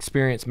that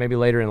experience maybe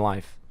later in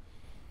life?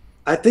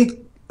 I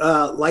think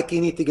like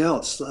anything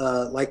else,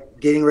 like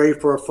getting ready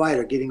for a fight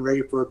or getting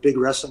ready for a big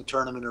wrestling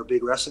tournament or a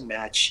big wrestling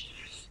match,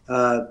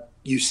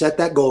 you set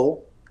that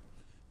goal.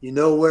 You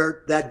know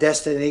where that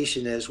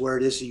destination is, where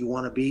it is that you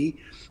want to be,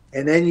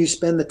 and then you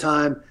spend the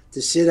time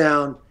to sit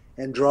down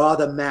and draw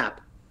the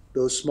map,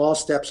 those small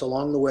steps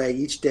along the way,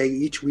 each day,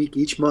 each week,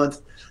 each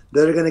month,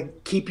 that are going to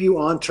keep you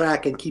on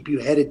track and keep you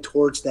headed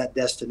towards that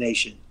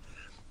destination.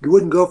 You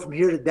wouldn't go from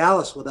here to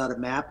Dallas without a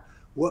map.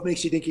 What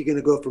makes you think you're going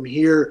to go from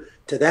here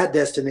to that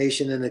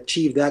destination and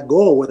achieve that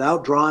goal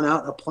without drawing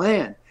out a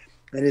plan?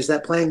 And is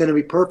that plan going to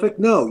be perfect?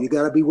 No, you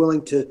got to be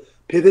willing to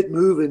pivot,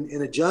 move, and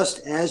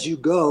adjust as you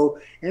go,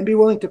 and be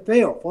willing to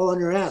fail, fall on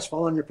your ass,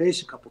 fall on your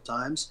face a couple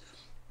times.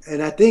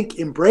 And I think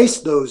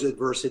embrace those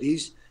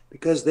adversities,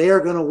 because they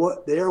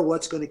are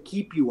what's going to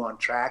keep you on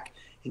track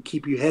and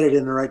keep you headed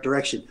in the right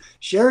direction.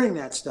 Sharing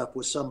that stuff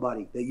with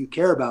somebody that you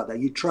care about, that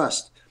you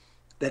trust,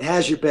 that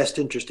has your best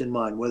interest in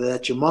mind, whether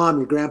that's your mom,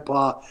 your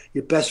grandpa,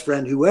 your best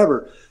friend,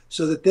 whoever,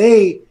 so that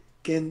they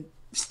can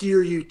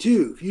steer you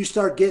too. If you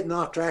start getting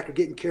off track or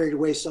getting carried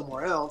away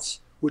somewhere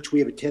else, which we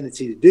have a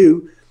tendency to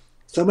do,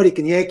 somebody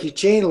can yank your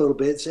chain a little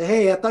bit and say,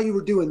 hey, I thought you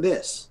were doing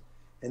this,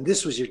 and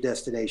this was your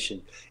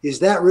destination. Is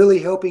that really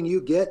helping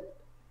you get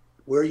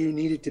where you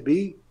needed to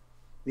be?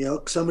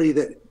 Somebody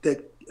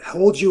that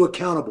holds you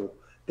accountable.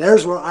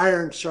 There's where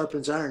iron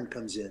sharpens iron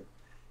comes in.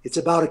 It's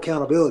about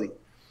accountability.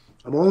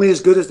 I'm only as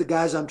good as the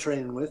guys I'm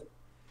training with.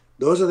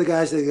 Those are the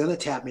guys that are going to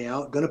tap me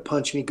out, going to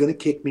punch me, going to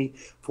kick me,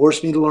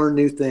 force me to learn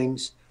new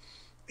things,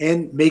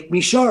 and make me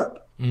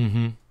sharp.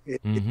 Mm-hmm.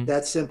 It's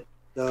that simple.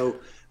 So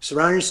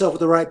surround yourself with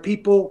the right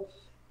people.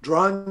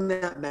 Drawing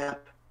that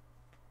map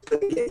to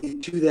get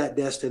you to that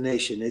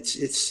destination.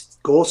 It's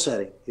goal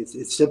setting.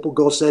 It's simple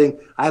goal setting.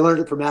 I learned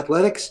it from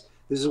athletics.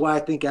 This is why I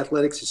think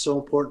athletics is so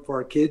important for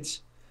our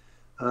kids,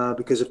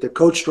 because if they're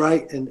coached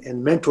right and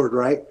mentored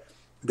right,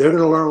 they're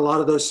going to learn a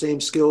lot of those same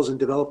skills and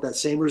develop that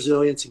same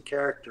resilience and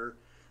character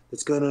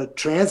that's going to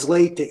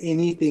translate to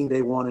anything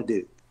they want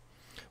to do.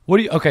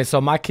 Okay,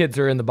 so my kids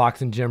are in the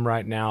boxing gym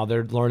right now.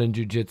 They're learning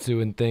jiu-jitsu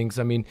and things.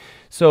 I mean,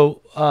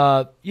 so,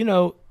 I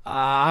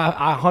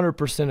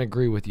 100%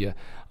 agree with you.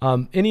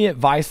 Any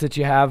advice that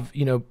you have,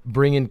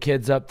 bringing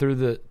kids up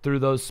through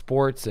those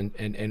sports,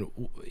 and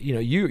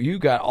you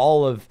got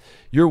all of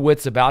your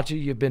wits about you.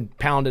 You've been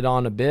pounded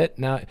on a bit.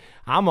 Now,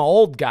 I'm an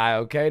old guy,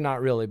 okay?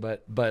 Not really,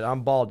 but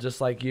I'm bald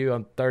just like you.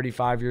 I'm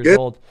 35 years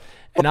old.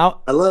 And I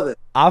love it.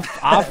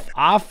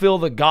 I feel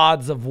the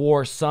gods of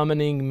war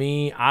summoning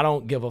me. I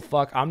don't give a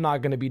fuck. I'm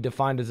not going to be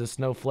defined as a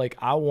snowflake.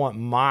 I want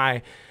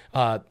my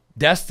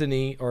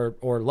destiny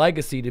or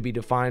legacy to be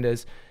defined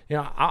as,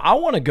 I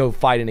want to go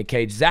fight in a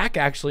cage. Zach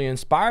actually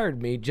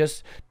inspired me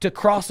just to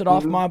cross it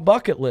off my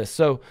bucket list.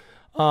 So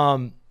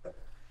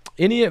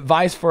any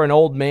advice for an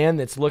old man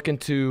that's looking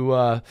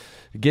to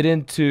get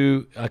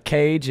into a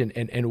cage,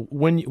 and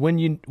when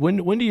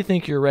do you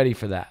think you're ready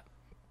for that?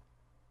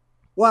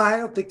 Well, I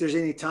don't think there's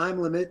any time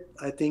limit.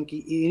 I think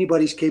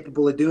anybody's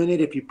capable of doing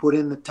it if you put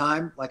in the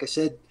time. Like I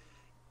said,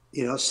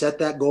 set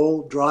that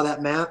goal, draw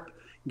that map,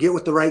 get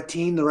with the right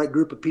team, the right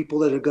group of people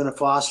that are going to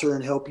foster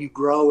and help you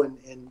grow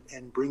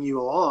and bring you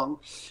along.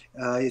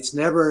 It's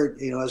never,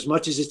 as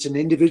much as it's an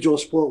individual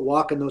sport,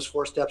 walking those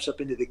 4 steps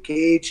up into the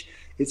cage,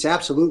 it's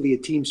absolutely a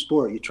team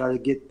sport. You try to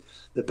get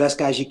the best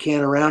guys you can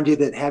around you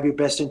that have your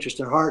best interest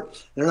at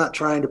heart. They're not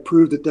trying to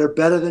prove that they're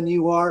better than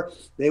you are.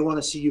 They want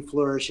to see you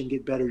flourish and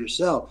get better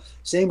yourself.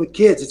 Same with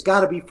kids. It's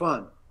got to be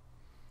fun.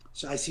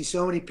 So I see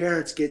so many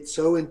parents get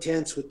so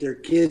intense with their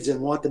kids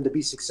and want them to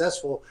be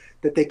successful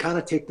that they kind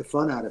of take the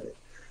fun out of it.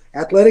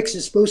 Athletics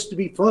is supposed to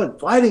be fun.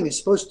 Fighting is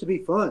supposed to be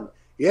fun.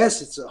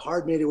 Yes, it's a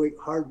hard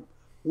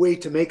way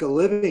to make a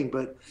living,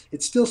 but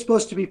it's still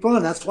supposed to be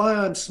fun. That's why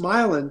I'm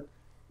smiling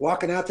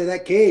walking out to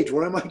that cage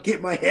where I might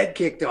get my head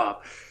kicked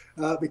off.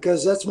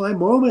 Because that's my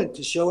moment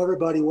to show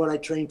everybody what I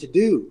trained to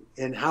do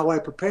and how I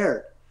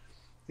prepared.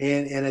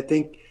 And I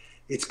think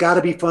it's got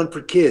to be fun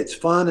for kids,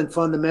 fun and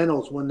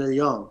fundamentals when they're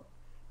young.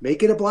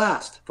 Make it a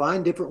blast.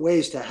 Find different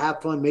ways to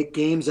have fun, make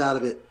games out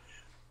of it,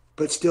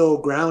 but still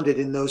grounded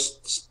in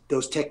those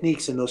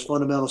techniques and those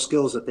fundamental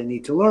skills that they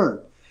need to learn.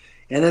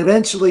 And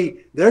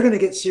eventually, they're going to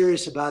get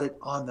serious about it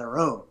on their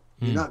own.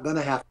 You're not going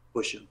to have to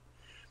push them.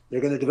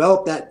 They're going to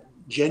develop that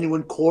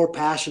genuine core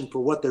passion for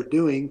what they're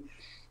doing.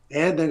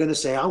 And they're going to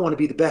say, I want to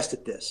be the best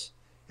at this.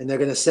 And they're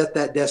going to set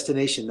that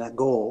destination, that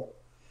goal.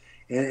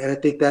 And I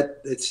think that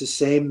it's the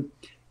same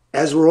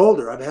as we're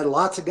older. I've had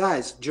lots of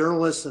guys,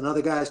 journalists and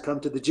other guys come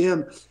to the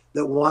gym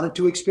that wanted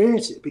to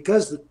experience it.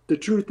 Because the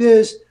truth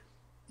is,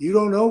 you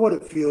don't know what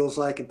it feels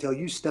like until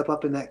you step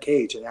up in that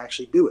cage and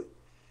actually do it.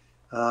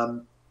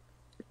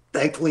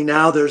 Thankfully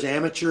now there's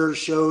amateur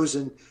shows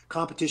and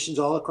competitions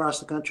all across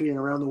the country and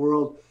around the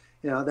world.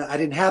 I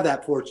didn't have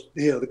that fortune,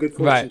 the good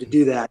fortune to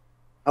do that.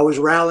 I was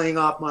rallying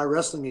off my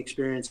wrestling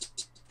experience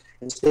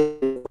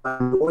instead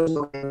of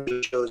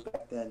amateur shows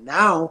back then.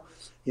 Now,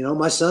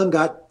 my son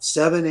got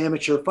 7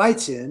 amateur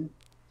fights in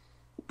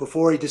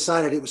before he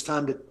decided it was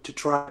time to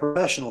try a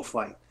professional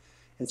fight.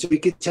 And so he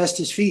could test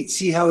his feet,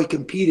 see how he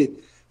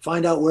competed,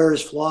 find out where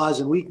his flaws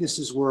and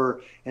weaknesses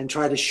were, and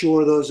try to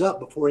shore those up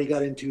before he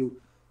got into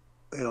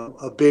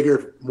a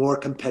bigger, more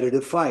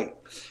competitive fight.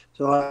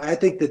 So I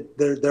think that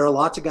there are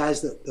lots of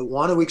guys that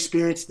want to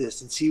experience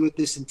this and see what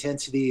this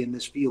intensity and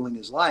this feeling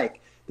is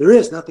like. There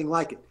is nothing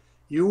like it.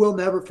 You will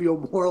never feel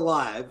more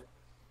alive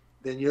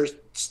than you're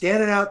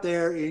standing out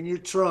there in your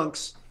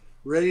trunks,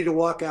 ready to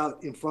walk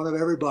out in front of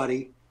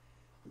everybody,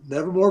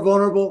 never more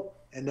vulnerable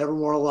and never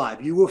more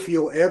alive. You will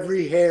feel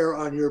every hair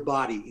on your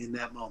body in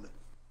that moment.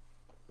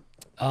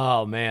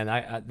 Oh man,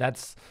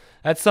 that's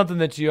something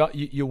that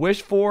you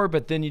wish for,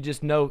 but then you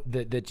just know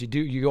that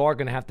you are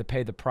going to have to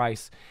pay the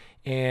price.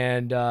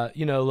 And,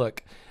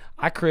 look,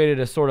 I created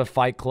a sort of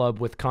fight club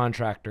with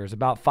contractors.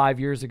 About 5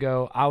 years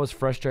ago, I was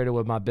frustrated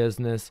with my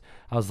business.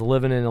 I was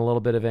living in a little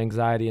bit of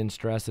anxiety and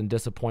stress and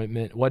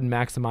disappointment. Wasn't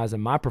maximizing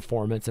my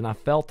performance, and I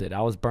felt it.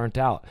 I was burnt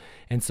out.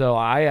 And so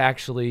I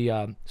actually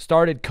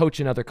started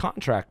coaching other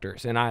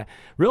contractors. And I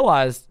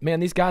realized,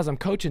 man, these guys I'm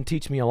coaching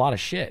teach me a lot of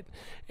shit.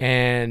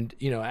 And,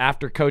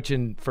 after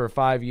coaching for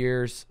 5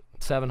 years,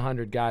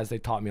 700 guys, they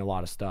taught me a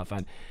lot of stuff.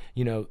 And,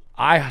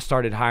 I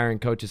started hiring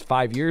coaches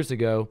 5 years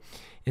ago.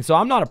 And so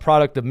I'm not a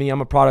product of me.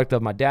 I'm a product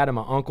of my dad and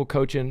my uncle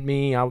coaching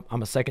me. I'm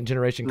a second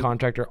generation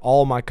contractor,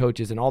 all my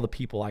coaches and all the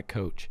people I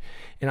coach.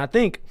 And I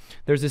think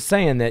there's this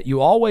saying that you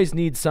always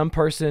need some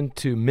person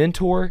to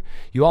mentor.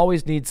 You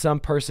always need some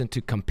person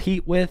to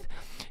compete with.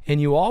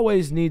 And you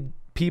always need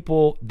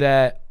people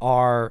that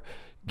are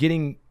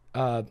getting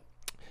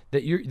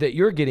that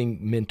you're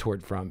getting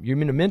mentored from. You're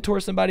going to mentor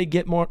somebody,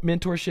 get more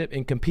mentorship,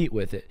 and compete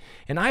with it.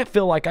 And I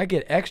feel like I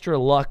get extra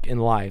luck in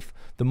life.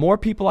 The more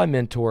people I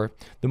mentor,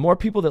 the more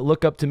people that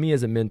look up to me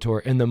as a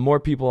mentor, and the more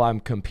people I'm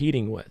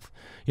competing with.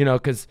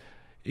 Because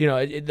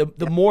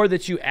the more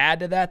that you add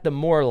to that, the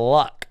more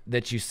luck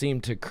that you seem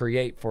to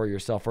create for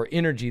yourself, or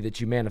energy that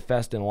you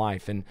manifest in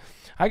life. And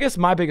I guess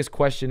my biggest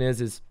question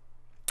is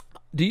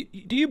do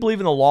you believe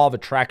in the law of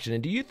attraction?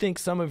 And do you think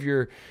some of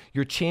your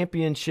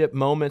championship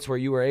moments where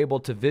you were able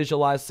to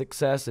visualize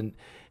success and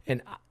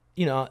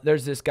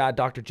there's this guy,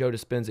 Dr. Joe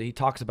Dispenza. He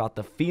talks about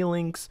the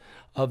feelings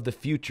of the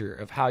future,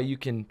 of how you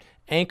can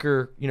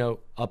anchor,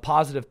 a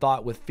positive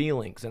thought with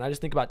feelings. And I just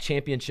think about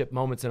championship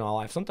moments in our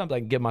life. Sometimes I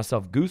can give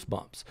myself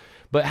goosebumps.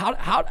 But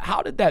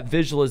how did that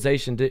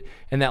visualization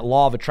and that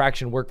law of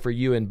attraction work for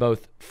you in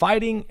both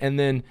fighting and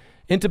then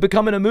into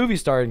becoming a movie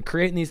star and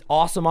creating these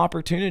awesome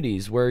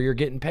opportunities where you're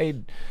getting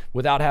paid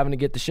without having to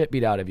get the shit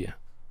beat out of you?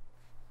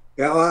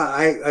 Yeah, well,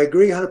 I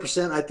agree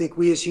 100%. I think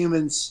we as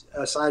humans,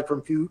 aside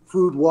from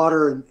food,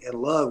 water, and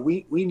love,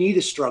 we need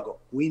a struggle.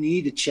 We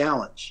need a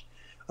challenge.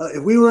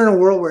 If we were in a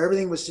world where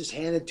everything was just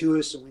handed to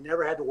us and we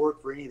never had to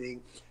work for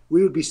anything,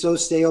 we would be so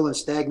stale and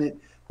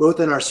stagnant, both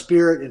in our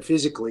spirit and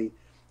physically.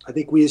 I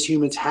think we as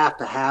humans have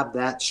to have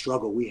that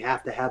struggle. We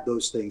have to have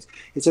those things.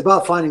 It's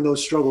about finding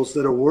those struggles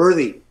that are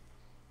worthy,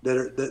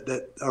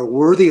 that are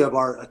worthy of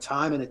our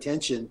time and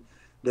attention.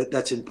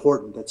 That's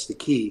important. That's the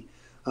key.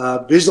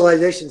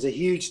 Visualization is a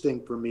huge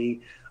thing for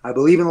me. I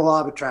believe in the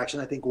law of attraction.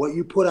 I think what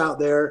you put out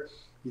there,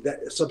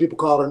 that some people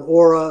call it an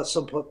aura,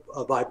 some put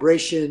a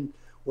vibration,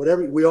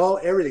 whatever.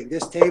 Everything.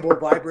 This table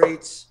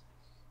vibrates,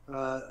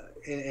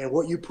 and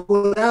what you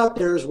put out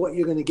there is what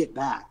you're going to get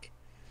back.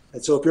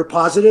 And so if you're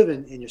positive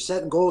and you're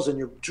setting goals and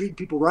you're treating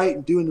people right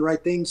and doing the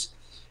right things,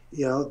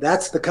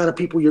 that's the kind of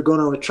people you're going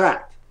to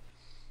attract.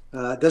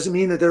 It doesn't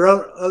mean that there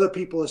are other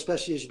people,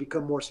 especially as you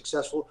become more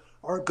successful,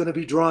 aren't going to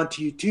be drawn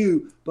to you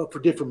too, but for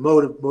different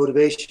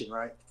motivation,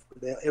 right?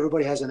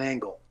 Everybody has an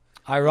angle.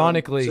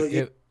 Ironically,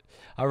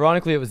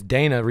 it was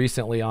Dana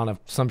recently on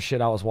some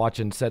shit I was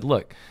watching said,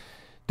 look,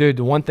 dude,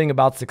 the one thing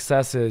about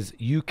success is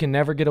you can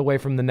never get away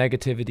from the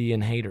negativity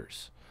and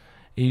haters.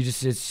 You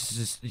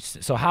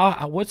so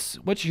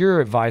what's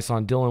your advice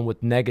on dealing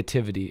with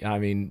negativity? I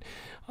mean,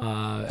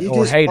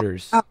 or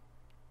haters?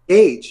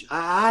 Age.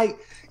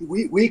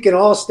 We can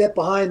all step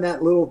behind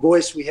that little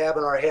voice we have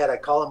in our head. I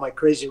call him my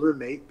crazy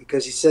roommate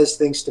because he says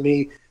things to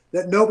me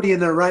that nobody in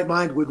their right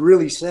mind would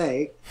really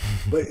say,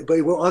 but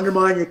he will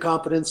undermine your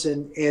confidence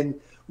and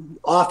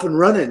often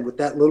run in with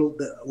that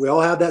we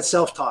all have that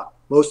self-talk,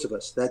 most of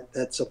us,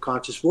 that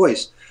subconscious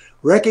voice.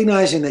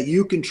 Recognizing that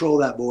you control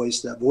that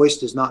voice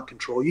does not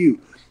control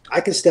you.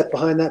 I can step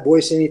behind that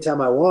voice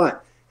anytime I want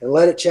and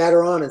let it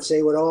chatter on and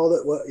say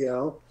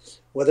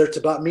whether it's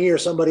about me or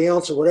somebody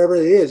else or whatever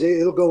it is,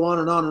 it'll go on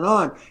and on and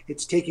on.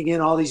 It's taking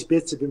in all these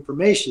bits of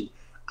information.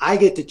 I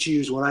get to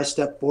choose when I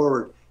step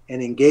forward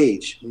and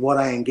engage, what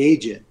I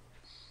engage in.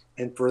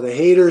 And for the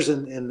haters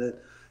and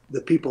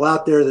the people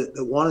out there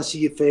that want to see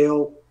you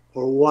fail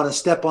or want to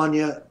step on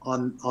you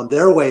on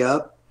their way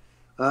up,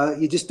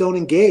 you just don't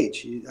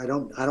engage.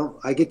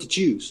 I get to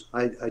choose.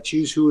 I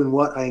choose who and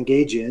what I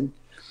engage in.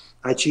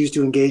 I choose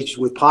to engage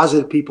with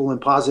positive people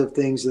and positive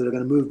things that are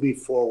going to move me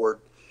forward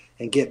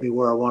and get me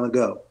where I want to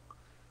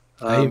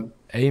go.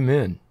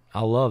 Amen.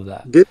 I love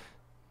that. It's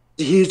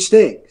a huge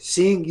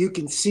thing. You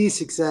can see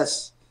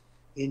success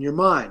in your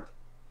mind.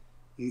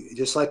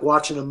 Just like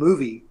watching a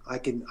movie, I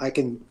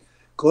can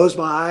close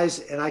my eyes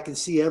and I can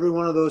see every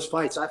one of those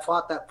fights. I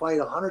fought that fight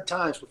 100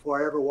 times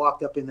before I ever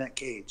walked up in that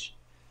cage.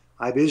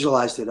 I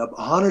visualized it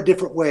 100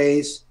 different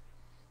ways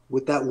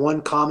with that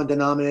one common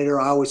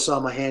denominator. I always saw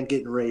my hand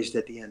getting raised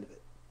at the end of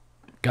it.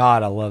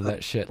 God, I love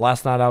that shit.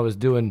 Last night I was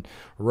doing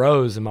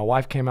rows and my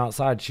wife came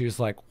outside. She was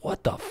like,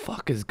 what the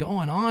fuck is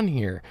going on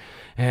here?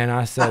 And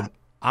I said,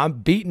 I'm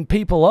beating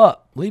people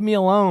up. Leave me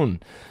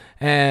alone.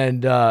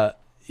 And, my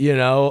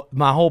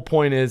whole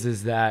point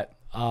is that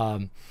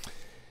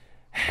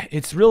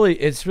it's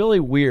really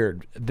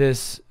weird.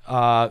 This,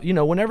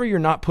 whenever you're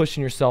not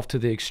pushing yourself to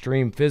the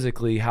extreme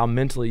physically, how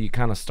mentally you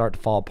kind of start to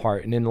fall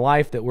apart. And in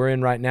life that we're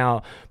in right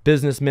now,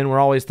 businessmen, we're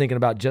always thinking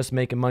about just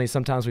making money.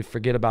 Sometimes we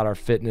forget about our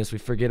fitness. We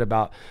forget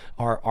about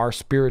our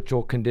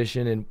spiritual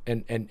condition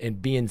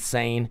and being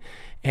sane.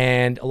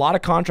 And a lot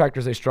of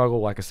contractors, they struggle,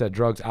 like I said,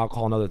 drugs,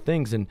 alcohol, and other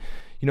things. And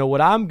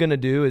what I'm going to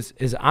do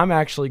is I'm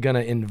actually going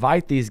to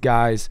invite these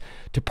guys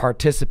to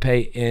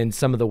participate in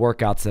some of the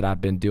workouts that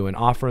I've been doing,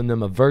 offering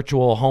them a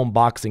virtual home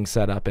boxing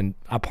setup. And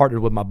I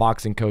partnered with my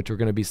boxing coach. We're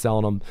going to be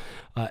selling them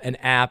an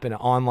app and an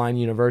online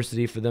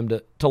university for them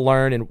to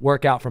learn and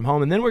work out from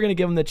home. And then we're going to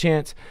give them the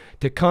chance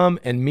to come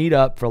and meet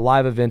up for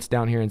live events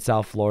down here in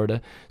South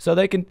Florida so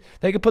they can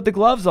put the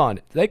gloves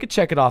on. They could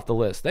check it off the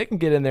list. They can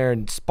get in there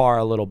and spar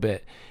a little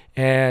bit.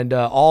 And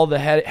all the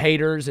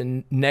haters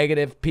and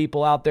negative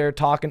people out there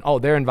talking,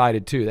 they're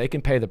invited too. They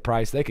can pay the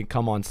price. They can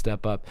come on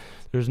Step Up.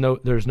 There's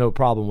no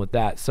problem with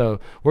that.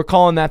 So we're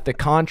calling that the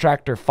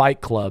Contractor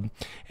Fight Club.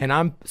 And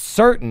I'm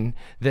certain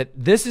that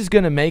this is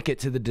going to make it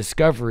to the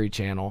Discovery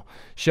Channel,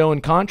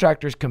 showing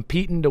contractors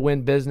competing to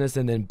win business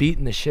and then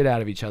beating the shit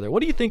out of each other. What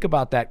do you think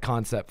about that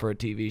concept for a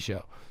TV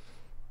show?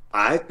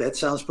 That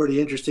sounds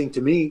pretty interesting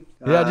to me.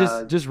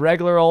 Yeah, just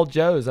regular old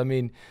Joes. I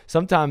mean,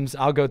 sometimes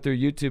I'll go through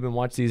YouTube and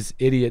watch these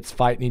idiots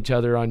fighting each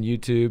other on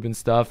YouTube and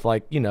stuff,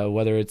 like,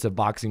 whether it's a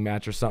boxing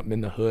match or something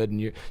in the hood,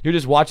 and you're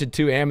just watching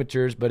two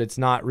amateurs, but it's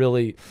not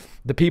really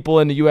the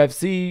people in the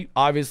UFC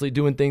obviously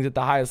doing things at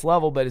the highest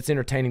level, but it's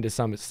entertaining to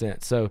some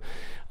extent. So,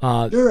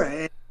 sure.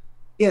 And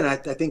again, I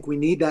think we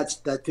need that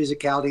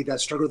physicality,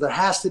 that struggle. There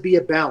has to be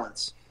a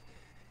balance.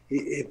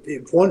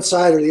 If one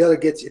side or the other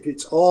if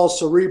it's all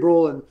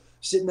cerebral and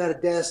sitting at a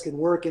desk and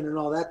working and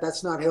all that,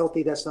 that's not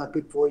healthy. That's not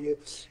good for you.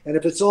 And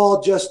if it's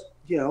all just,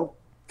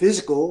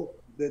 physical,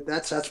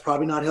 that's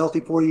probably not healthy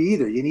for you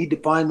either. You need to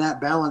find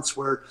that balance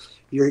where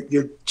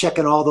you're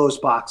checking all those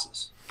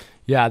boxes.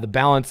 Yeah, the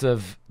balance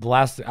of the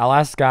last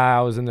guy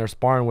I was in there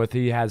sparring with,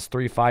 he has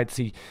 3 fights.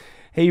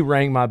 He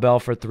rang my bell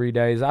for 3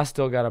 days. I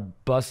still got a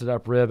busted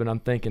up rib, and I'm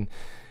thinking,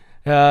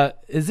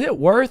 is it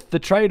worth the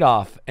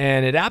trade-off?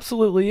 And it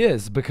absolutely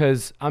is,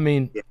 because, I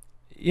mean,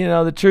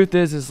 the truth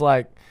is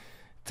like,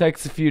 it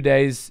takes a few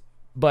days,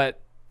 but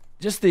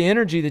just the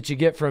energy that you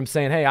get from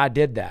saying, hey, I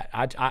did that.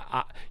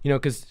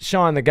 Because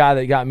Sean, the guy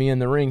that got me in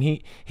the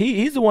ring,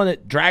 he's the one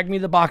that dragged me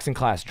to the boxing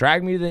class,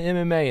 dragged me to the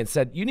MMA and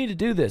said, you need to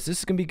do this. This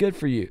is going to be good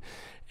for you.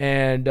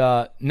 And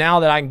now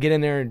that I can get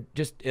in there and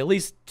just at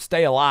least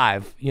stay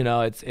alive,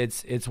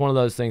 it's one of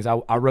those things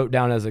I wrote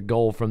down as a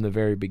goal from the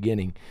very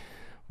beginning.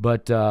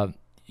 But, the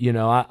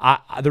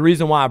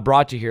reason why I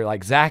brought you here,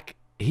 like Zach,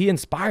 he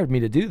inspired me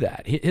to do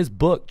that. His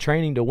book,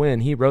 Training to Win,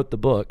 he wrote the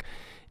book.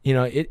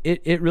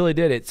 It really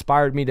did. It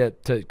inspired me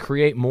to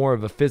create more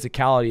of a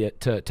physicality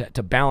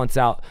to balance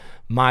out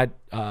my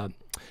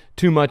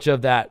too much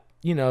of that,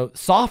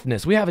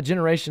 softness. We have a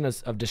generation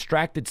of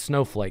distracted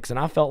snowflakes, and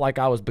I felt like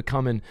I was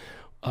becoming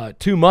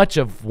too much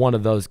of one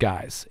of those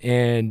guys.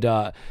 And,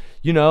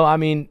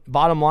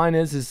 bottom line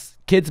is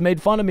kids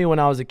made fun of me when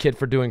I was a kid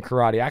for doing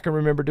karate. I can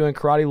remember doing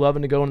karate,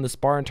 loving to go into the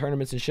sparring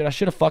tournaments and shit. I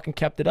should have fucking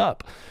kept it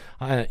up.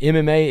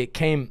 MMA, it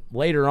came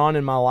later on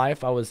in my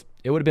life.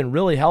 It would have been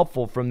really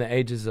helpful from the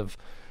ages of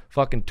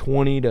fucking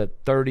 20 to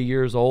 30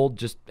 years old,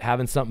 just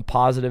having something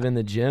positive in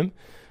the gym.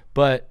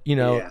 But,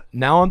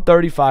 now I'm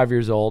 35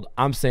 years old.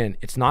 I'm saying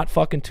it's not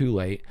fucking too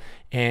late.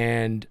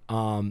 And,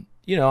 I'm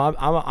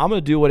going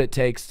to do what it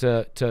takes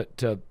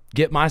to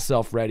get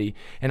myself ready.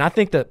 And I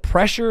think the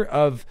pressure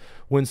of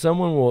when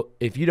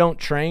if you don't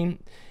train,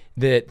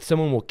 that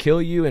someone will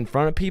kill you in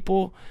front of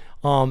people,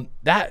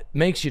 that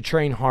makes you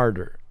train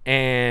harder.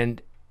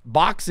 And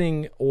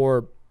boxing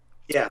or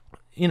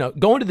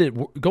going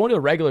to a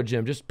regular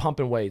gym, just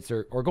pumping weights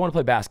or going to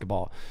play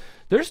basketball,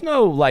 there's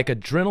no like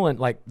adrenaline.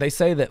 Like they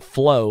say that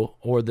flow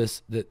or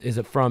that is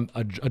it from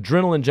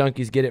adrenaline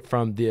junkies get it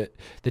from the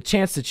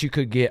chance that you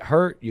could get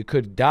hurt, you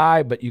could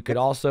die, but you could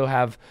also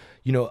have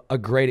a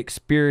great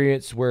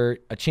experience where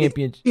a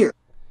champion.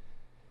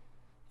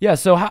 Yeah.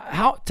 So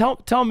how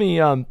tell me.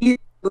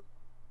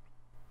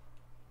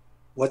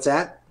 What's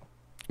that?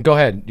 Go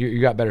ahead.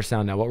 You got better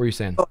sound now. What were you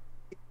saying?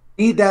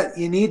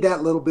 You need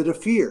that little bit of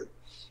fear.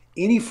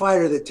 Any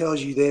fighter that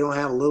tells you they don't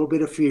have a little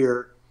bit of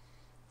fear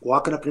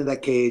walking up into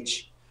that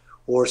cage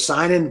or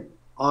signing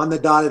on the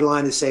dotted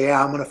line to say,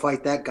 I'm going to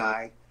fight that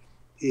guy,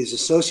 is a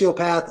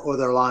sociopath or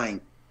they're lying.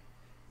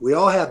 We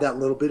all have that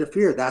little bit of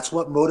fear. That's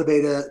what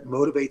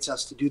motivates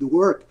us to do the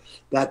work,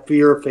 that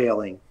fear of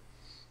failing.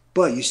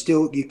 But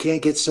you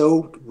can't get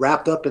so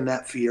wrapped up in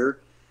that fear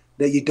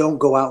that you don't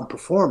go out and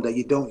perform, that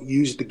you don't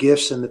use the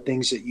gifts and the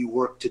things that you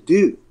work to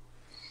do.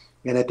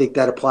 And I think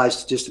that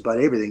applies to just about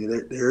everything.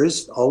 There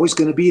is always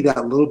going to be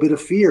that little bit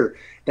of fear.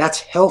 That's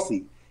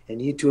healthy, and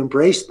you need to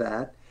embrace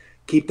that,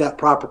 keep that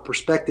proper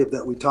perspective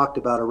that we talked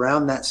about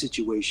around that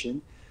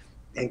situation,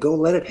 and go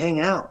let it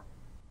hang out.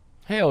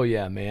 Hell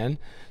yeah, man.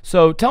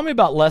 So tell me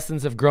about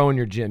lessons of growing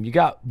your gym. You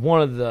got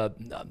one of the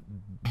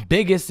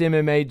biggest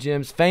MMA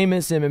gyms,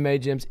 famous MMA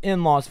gyms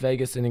in Las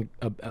Vegas, and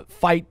a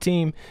fight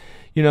team.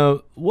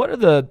 What are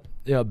the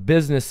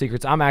business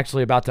secrets? I'm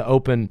actually about to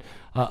open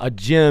a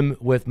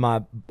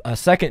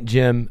second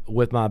gym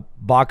with my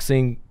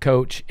boxing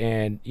coach,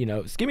 and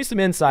give me some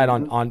insight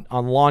on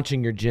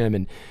launching your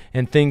gym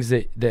and things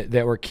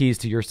that were keys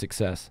to your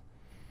success.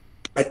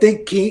 I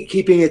think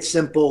keeping it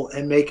simple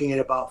and making it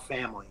about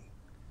family.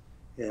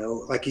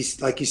 Like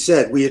you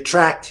said, we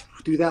attract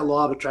through that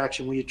law of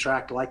attraction. We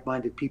attract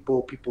like-minded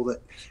people that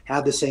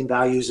have the same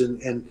values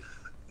and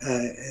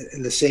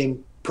the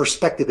same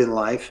perspective in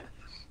life.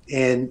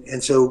 And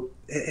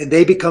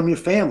they become your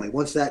family.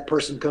 Once that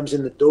person comes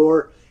in the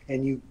door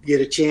and you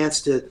get a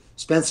chance to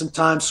spend some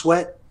time,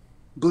 sweat,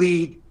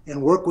 bleed,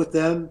 and work with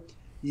them,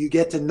 you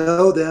get to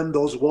know them.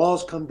 Those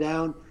walls come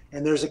down,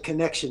 and there's a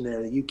connection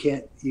there that you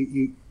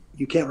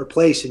can't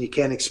replace and you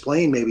can't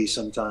explain. Maybe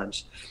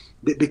sometimes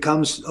it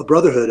becomes a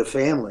brotherhood, a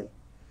family.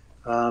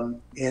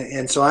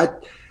 And so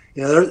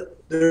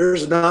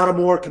there's not a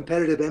more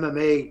competitive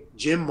MMA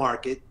gym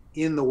market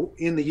in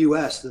the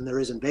U.S. than there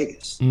is in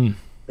Vegas.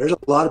 There's a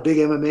lot of big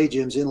MMA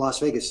gyms in Las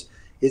Vegas.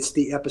 It's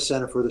the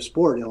epicenter for the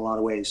sport in a lot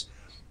of ways.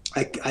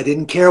 I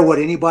didn't care what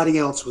anybody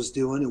else was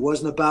doing. It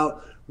wasn't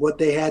about what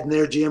they had in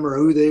their gym or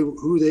who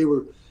they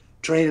were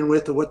training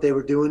with or what they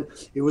were doing.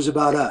 It was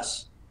about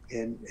us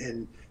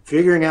and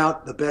figuring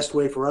out the best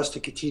way for us to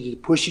continue to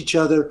push each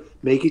other,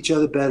 make each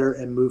other better,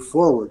 and move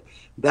forward.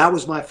 That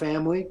was my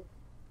family.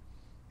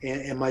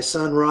 And my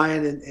son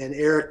Ryan and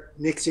Eric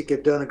Nixick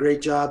have done a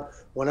great job.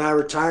 When I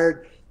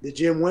retired, the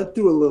gym went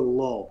through a little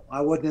lull. I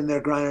wasn't in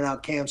there grinding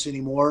out camps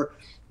anymore.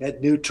 Had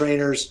new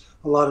trainers.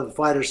 A lot of the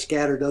fighters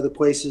scattered to other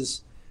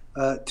places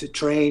to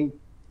train.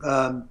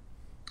 And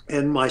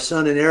and my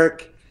son and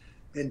Eric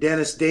and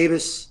Dennis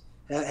Davis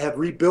have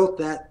rebuilt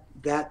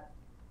that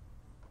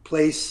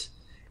place,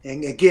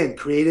 and again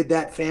created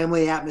that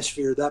family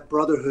atmosphere, that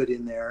brotherhood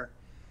in there.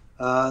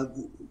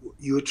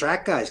 You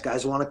attract guys.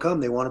 Guys want to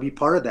come. They want to be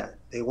part of that.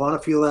 They want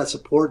to feel that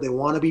support. They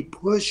want to be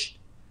pushed,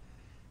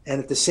 and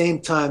at the same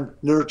time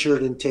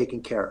nurtured and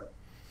taken care of.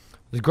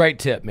 It's a great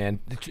tip, man.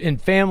 In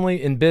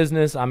family, in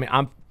business, I mean,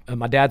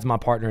 my dad's my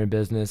partner in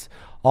business.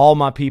 All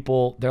my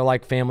people, they're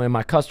like family, and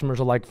my customers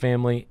are like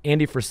family.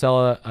 Andy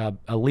Frisella,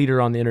 a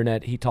leader on the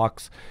internet,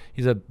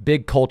 he's a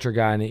big culture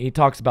guy, and he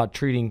talks about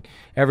treating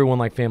everyone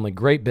like family.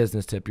 Great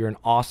business tip. You're an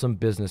awesome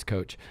business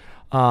coach.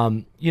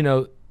 You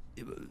know,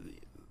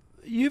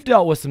 you've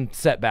dealt with some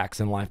setbacks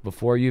in life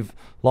before. You've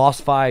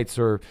lost fights,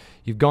 or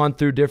you've gone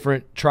through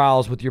different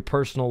trials with your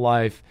personal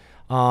life.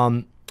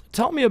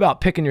 Tell me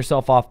about picking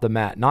yourself off the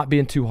mat, not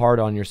being too hard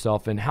on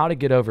yourself, and how to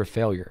get over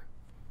failure.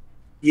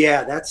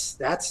 Yeah, that's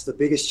the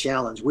biggest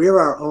challenge. We're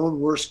our own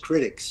worst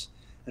critics.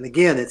 And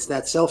again, it's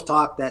that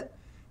self-talk, that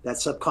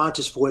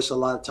subconscious voice a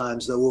lot of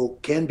times that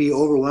can be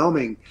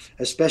overwhelming,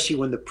 especially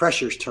when the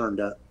pressure's turned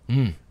up.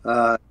 You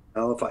know,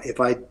 if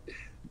I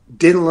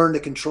didn't learn to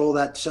control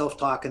that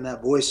self-talk and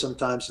that voice,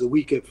 sometimes the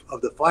week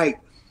of the fight,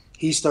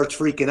 he starts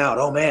freaking out.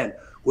 Oh man,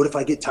 what if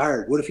I get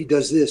tired? What if he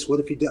does this? What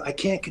if he I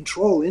can't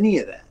control any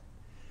of that.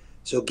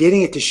 So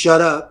getting it to shut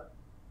up,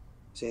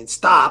 saying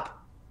stop.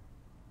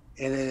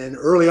 And then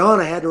early on,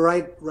 I had to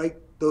write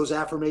those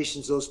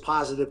affirmations, those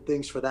positive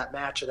things for that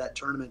match or that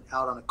tournament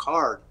out on a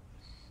card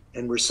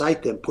and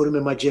recite them, put them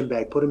in my gym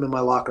bag, put them in my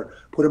locker,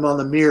 put them on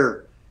the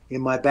mirror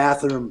in my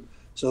bathroom.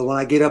 So when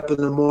I get up in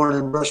the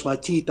morning and brush my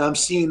teeth, I'm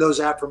seeing those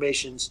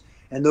affirmations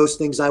and those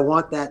things I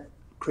want that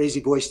crazy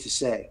voice to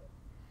say.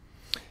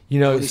 You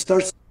know, when he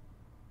starts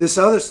this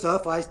other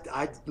stuff, I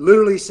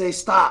literally say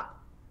stop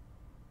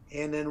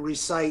and then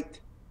recite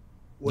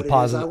what it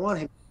is I want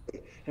him to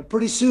say. And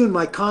pretty soon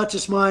my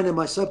conscious mind and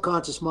my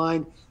subconscious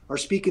mind are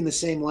speaking the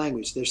same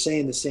language. They're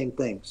saying the same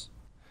things.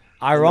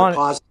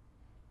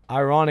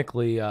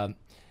 Ironically,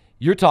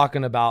 you're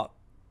talking about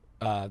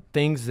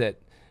things that,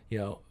 you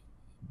know,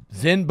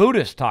 Zen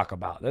Buddhists talk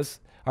about.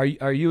 Are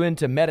you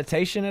into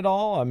meditation at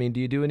all? I mean, do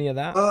you do any of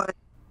that?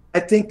 I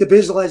think the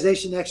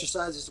visualization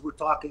exercises we're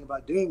talking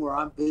about doing, where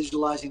I'm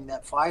visualizing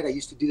that fight. I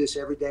used to do this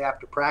every day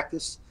after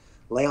practice,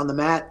 lay on the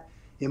mat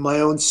in my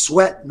own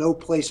sweat. No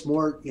place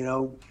more, you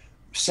know,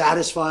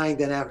 satisfying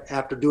than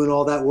after doing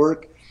all that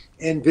work,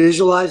 and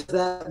visualize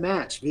that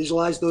match,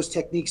 visualize those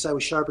techniques I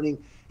was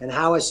sharpening and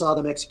how I saw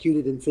them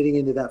executed and fitting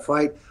into that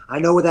fight. I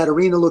know what that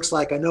arena looks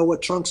like. I know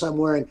what trunks I'm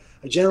wearing.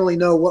 I generally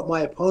know what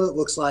my opponent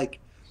looks like.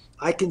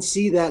 I can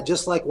see that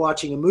just like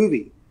watching a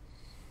movie.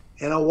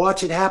 And I'll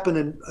watch it happen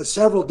in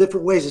several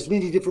different ways, as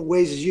many different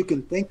ways as you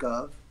can think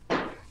of.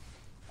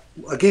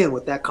 Again,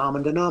 with that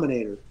common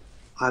denominator,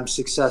 I'm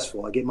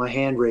successful. I get my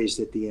hand raised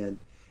at the end.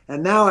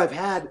 And now I've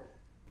had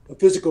a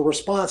physical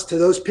response to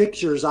those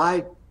pictures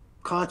I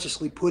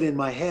consciously put in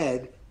my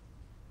head.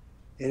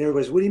 And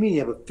everybody's, what do you mean you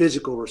have a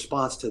physical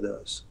response to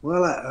those?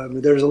 Well, I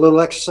mean, there's a little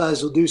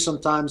exercise we'll do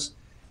sometimes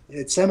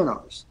at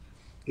seminars.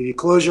 If you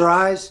close your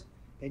eyes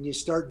and you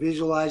start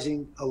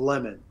visualizing a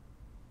lemon,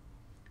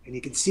 and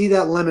you can see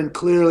that lemon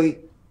clearly,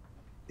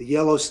 the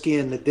yellow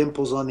skin, the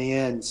dimples on the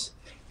ends.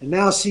 And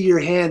now see your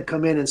hand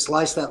come in and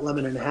slice that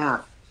lemon in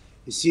half.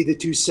 You see the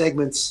two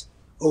segments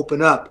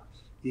open up.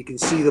 You can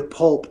see the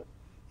pulp.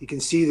 You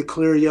can see the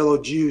clear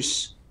yellow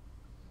juice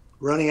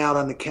running out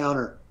on the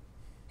counter.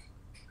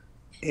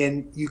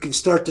 And you can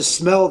start to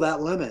smell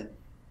that lemon.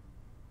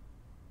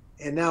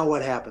 And now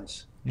what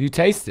happens? You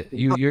taste it.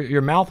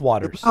 Your mouth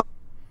waters.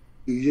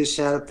 You just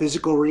had a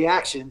physical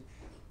reaction.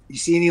 You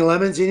see any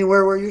lemons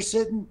anywhere where you're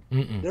sitting?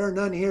 Mm-mm. There are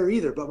none here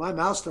either, but my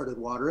mouth started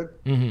watering.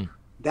 Mm-hmm.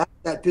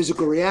 That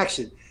physical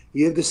reaction.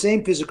 You have the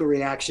same physical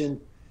reaction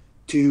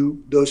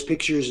to those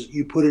pictures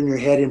you put in your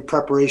head in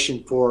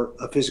preparation for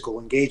a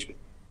physical engagement.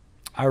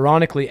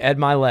 Ironically, Ed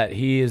Milet,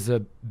 he is a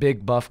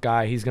big buff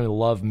guy. He's going to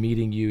love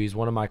meeting you. He's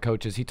one of my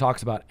coaches. He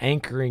talks about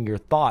anchoring your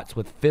thoughts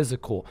with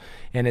physical.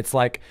 And it's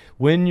like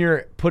when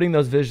you're putting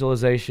those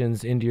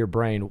visualizations into your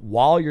brain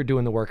while you're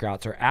doing the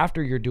workouts or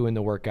after you're doing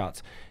the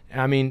workouts.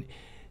 I mean,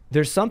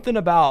 there's something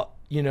about,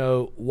 you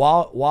know,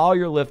 while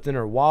you're lifting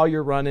or while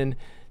you're running,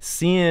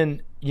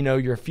 seeing, you know,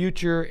 your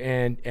future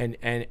and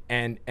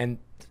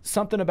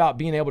something about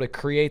being able to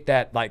create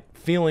that like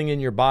feeling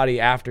in your body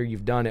after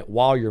you've done it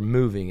while you're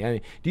moving. I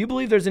mean, do you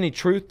believe there's any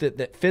truth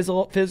that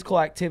physical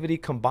activity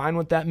combined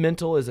with that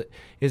mental is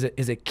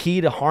a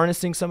key to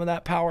harnessing some of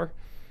that power?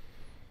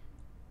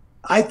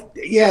 I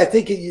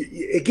think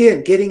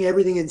again, getting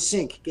everything in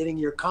sync, getting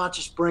your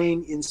conscious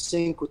brain in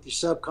sync with your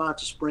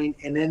subconscious brain,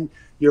 and then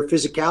your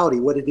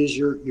physicality, what it is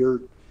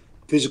your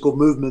physical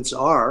movements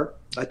are.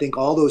 I think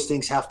all those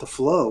things have to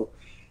flow.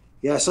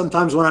 Yeah,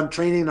 sometimes when I'm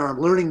training or I'm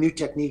learning new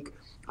technique,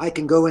 I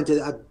can go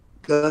into, I've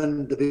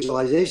done the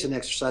visualization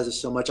exercises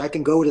so much, I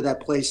can go to that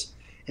place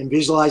and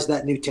visualize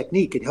that new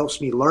technique. It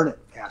helps me learn it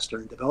faster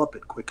and develop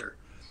it quicker.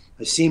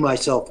 I see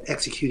myself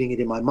executing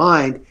it in my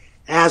mind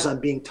as I'm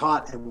being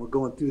taught and we're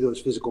going through those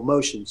physical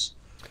motions.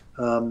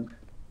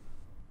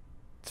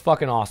 It's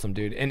fucking awesome,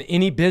 dude. And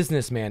any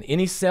businessman,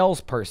 any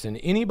salesperson,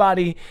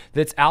 anybody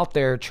that's out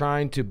there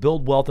trying to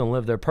build wealth and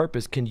live their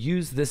purpose can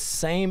use this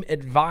same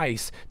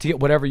advice to get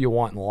whatever you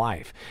want in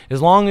life.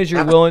 As long as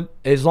you're willing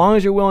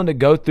to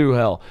go through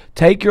hell,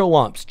 take your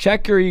lumps,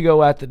 check your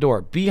ego at the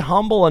door, be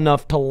humble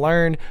enough to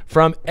learn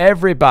from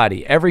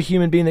everybody, every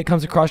human being that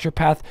comes across your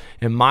path.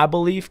 In my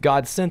belief,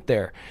 God sent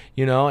there,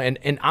 you know, and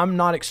I'm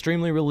not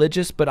extremely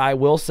religious, but I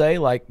will say,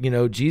 like, you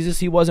know, Jesus,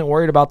 he wasn't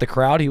worried about the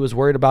crowd. He was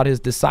worried about his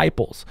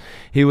disciples.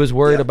 He was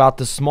worried about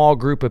the small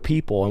group of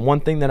people. And one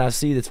thing that I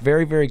see that's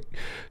very, very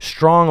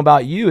strong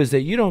about you is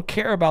that you don't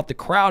care about the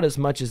crowd as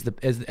much as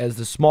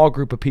the small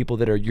group of people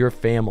that are your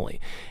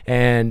family.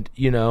 And,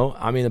 you know,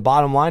 I mean, the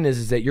bottom line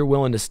is that you're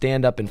willing to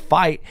stand up and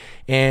fight.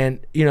 And,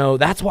 you know,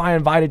 that's why I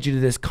invited you to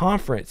this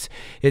conference.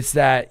 It's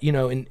that, you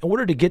know, in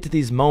order to get to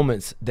these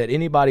moments that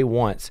anybody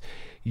wants,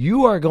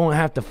 you are going to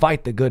have to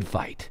fight the good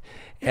fight.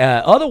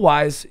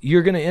 Otherwise,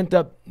 you're going to end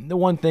up, the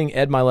one thing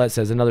Ed Milet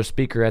says, another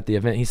speaker at the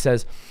event, he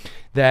says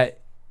that,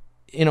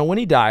 you know, when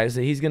he dies,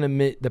 that he's going to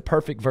meet the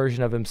perfect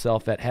version of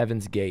himself at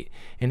heaven's gate.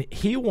 And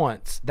he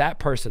wants that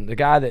person, the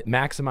guy that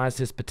maximized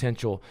his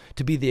potential,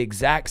 to be the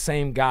exact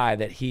same guy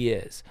that he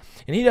is.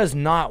 And he does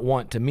not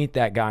want to meet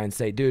that guy and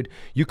say, dude,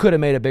 you could have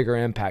made a bigger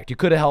impact. You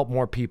could have helped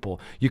more people.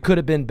 You could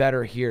have been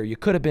better here. You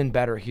could have been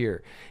better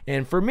here.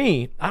 And for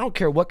me, I don't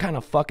care what kind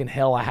of fucking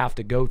hell I have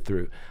to go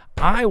through.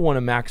 I want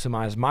to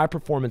maximize my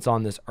performance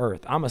on this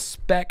earth. I'm a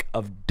speck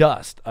of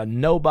dust, a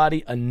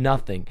nobody, a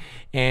nothing.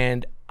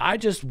 And I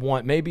just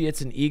want, maybe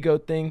it's an ego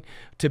thing,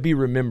 to be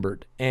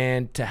remembered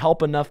and to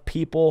help enough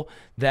people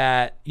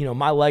that, you know,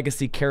 my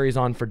legacy carries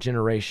on for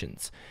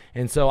generations.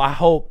 And so I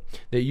hope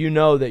that you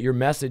know that your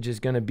message is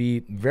going to be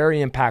very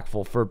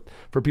impactful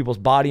for people's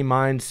body,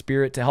 mind,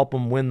 spirit, to help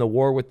them win the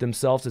war with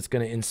themselves. It's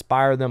going to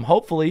inspire them,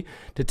 hopefully,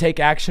 to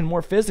take action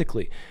more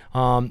physically.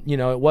 You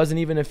know, it wasn't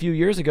even a few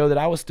years ago that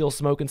I was still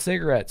smoking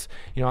cigarettes.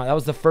 You know, that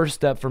was the first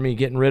step for me,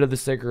 getting rid of the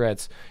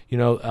cigarettes, you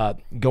know,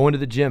 going to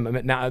the gym. I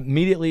mean, now,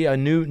 immediately a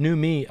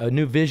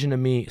new vision of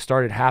me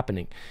started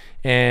happening.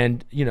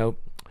 And, you know,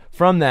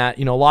 from that,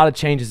 you know, a lot of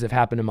changes have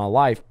happened in my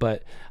life,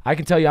 but I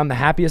can tell you I'm the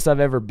happiest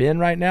I've ever been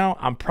right now.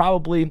 I'm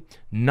probably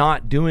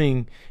not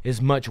doing as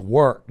much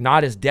work,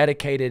 not as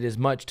dedicated as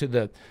much to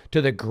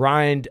the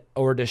grind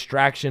or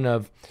distraction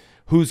of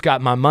who's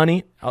got my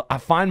money. I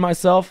find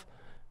myself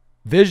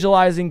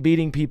visualizing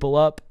beating people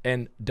up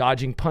and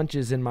dodging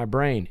punches in my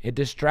brain. It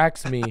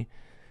distracts me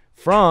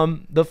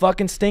from the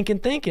fucking stinking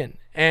thinking.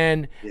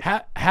 And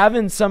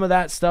having some of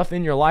that stuff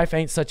in your life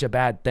ain't such a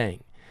bad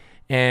thing.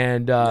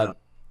 And,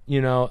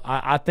 you know,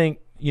 I think,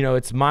 you know,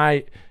 it's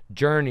my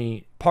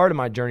journey, part of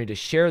my journey, to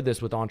share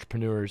this with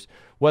entrepreneurs,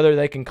 whether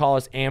they can call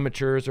us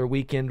amateurs or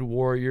weekend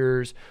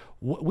warriors.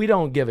 We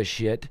don't give a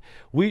shit.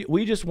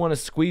 We just want to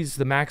squeeze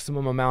the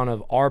maximum amount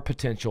of our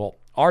potential,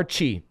 our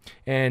chi.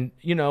 And,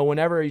 you know,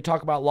 whenever you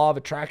talk about law of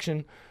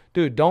attraction,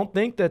 dude, don't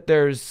think that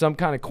there's some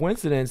kind of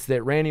coincidence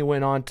that Randy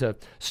went on to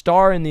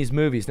star in these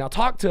movies. Now,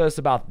 talk to us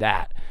about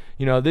that.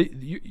 You know,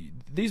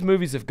 these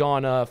movies have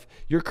gone off.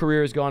 Your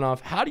career has gone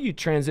off. How do you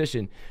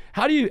transition?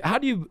 How do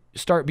you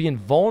start being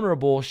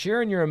vulnerable,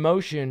 sharing your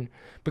emotion?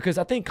 Because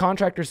I think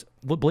contractors,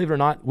 believe it or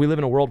not, we live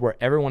in a world where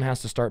everyone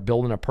has to start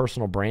building a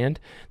personal brand.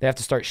 They have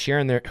to start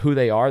sharing who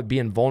they are,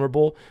 being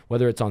vulnerable,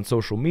 whether it's on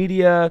social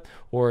media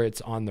or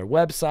it's on their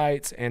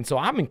websites. And so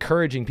I'm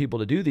encouraging people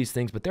to do these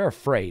things, but they're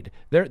afraid.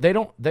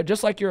 They're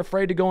just like you're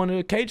afraid to go into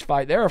a cage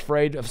fight. They're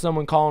afraid of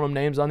someone calling them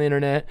names on the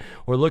internet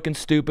or looking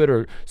stupid,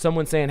 or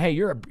someone saying, "Hey,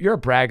 you're a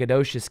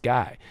braggadocious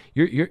guy.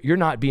 You're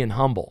not being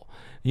humble."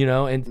 You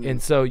know,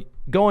 and so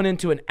going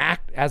into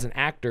as an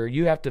actor,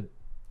 you have to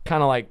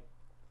kind of like,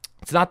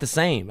 it's not the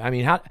same. I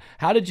mean,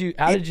 how did you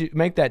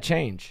make that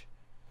change?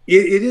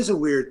 It is a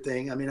weird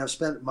thing. I mean, I've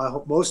spent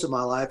most of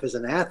my life as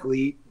an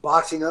athlete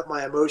boxing up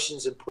my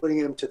emotions and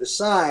putting them to the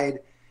side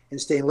and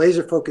staying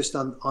laser focused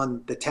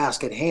on the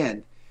task at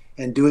hand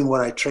and doing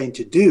what I trained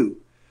to do.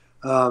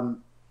 And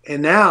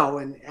now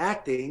in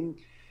acting,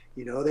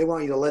 you know, they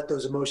want you to let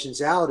those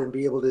emotions out and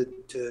be able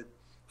to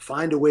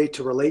find a way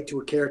to relate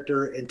to a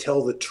character and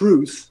tell the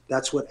truth.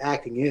 That's what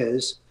acting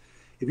is.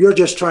 If you're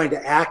just trying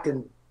to act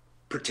and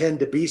pretend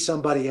to be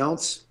somebody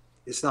else,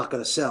 it's not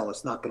going to sell.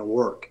 It's not going to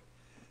work.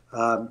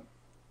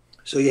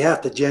 So you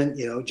have to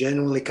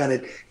genuinely kind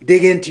of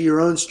dig into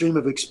your own stream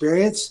of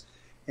experience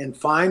and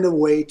find a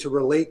way to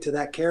relate to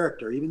that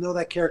character, even though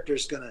that character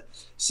is going to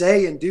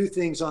say and do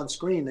things on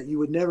screen that you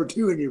would never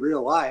do in your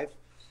real life.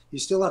 You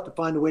still have to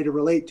find a way to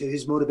relate to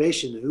his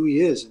motivation and who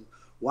he is and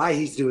why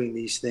he's doing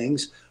these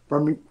things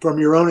from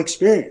your own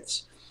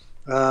experience.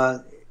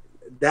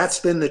 That's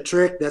been the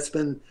trick. That's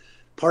been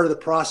part of the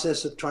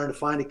process of trying to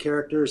find a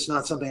character. It's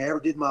not something I ever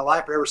did in my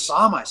life or ever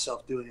saw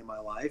myself doing in my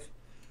life.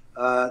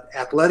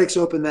 Athletics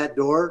opened that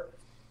door.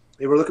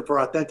 They were looking for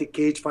authentic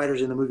cage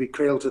fighters in the movie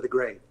Cradle to the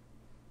Grave.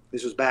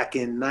 This was back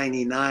in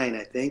 '99,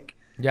 I think.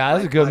 Yeah,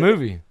 that's a good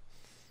movie.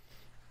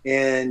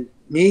 And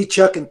me,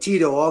 Chuck, and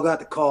Tito all got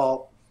the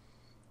call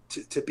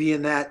to be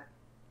in that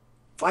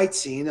fight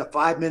scene, a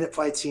 5-minute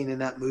fight scene in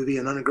that movie,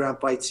 an underground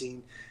fight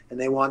scene, and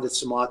they wanted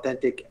some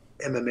authentic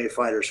MMA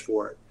fighters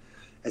for it.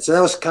 And so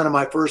that was kind of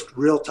my first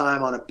real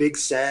time on a big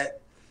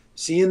set,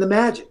 seeing the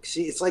magic.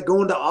 See, it's like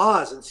going to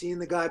Oz and seeing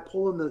the guy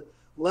pulling the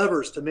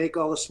levers to make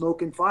all the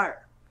smoke and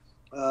fire.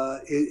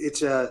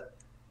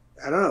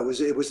 I don't know,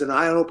 it was an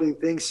eye-opening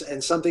thing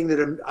and something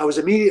that I was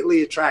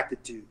immediately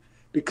attracted to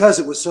because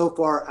it was so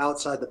far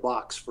outside the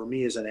box for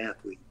me as an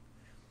athlete.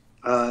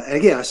 And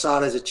again, I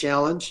saw it as a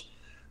challenge.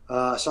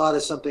 I saw it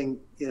as something,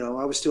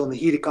 I was still in the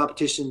heat of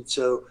competition,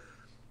 so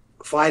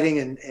fighting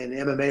and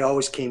MMA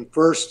always came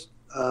first.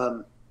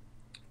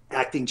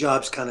 Acting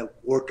jobs kind of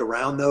worked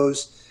around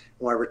those.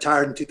 When I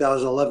retired in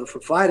 2011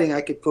 from fighting,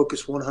 I could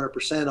focus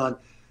 100% on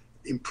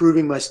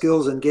improving my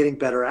skills and getting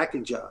better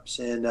acting jobs.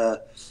 And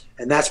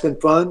that's been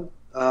fun.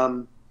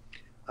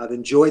 I've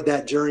enjoyed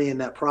that journey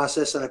and that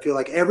process. And I feel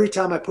like every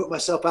time I put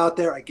myself out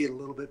there, I get a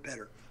little bit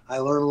better. I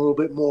learn a little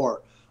bit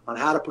more on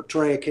how to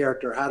portray a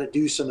character, how to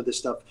do some of this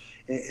stuff,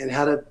 and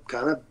how to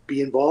kind of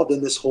be involved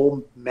in this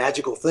whole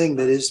magical thing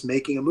that is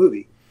making a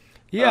movie.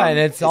 Yeah, and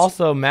it's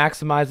also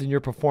maximizing your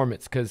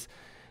performance, because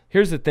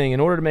here's the thing. In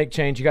order to make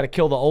change, you got to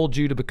kill the old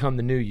you to become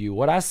the new you.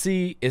 What I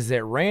see is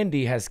that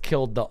Randy has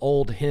killed the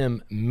old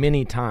him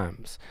many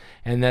times,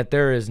 and that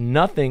there is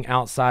nothing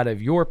outside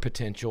of your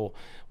potential,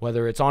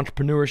 whether it's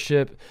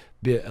entrepreneurship,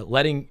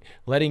 letting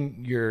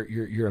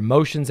your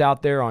emotions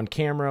out there on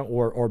camera,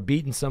 or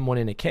beating someone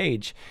in a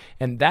cage.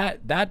 And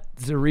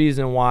that's the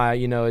reason why,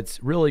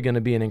 it's really going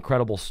to be an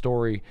incredible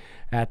story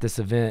at this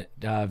event.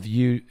 Dude,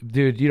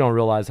 you don't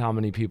realize how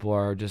many people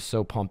are just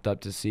so pumped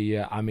up to see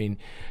you. I mean,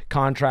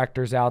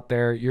 contractors out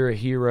there, you're a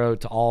hero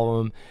to all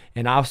of them.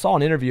 And I saw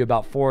an interview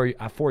about 4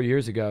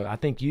 years ago. I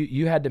think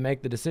you had to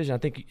make the decision. I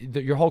think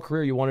your whole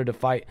career you wanted to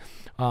fight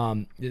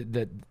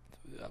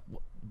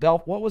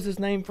what was his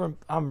name from?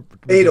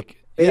 Fedor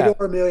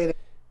Emelianenko.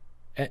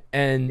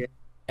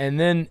 And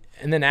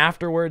then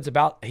afterwards,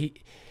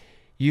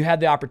 you had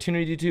the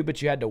opportunity to,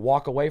 but you had to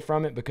walk away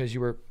from it because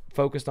you were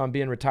focused on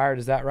being retired.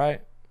 Is that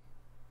right?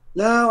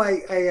 No,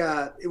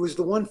 it was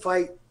the one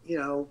fight.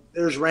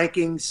 There's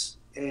rankings,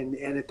 and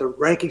at the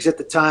rankings at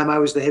the time, I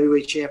was the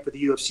heavyweight champ for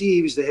the UFC.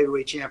 He was the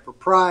heavyweight champ for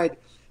Pride.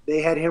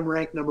 They had him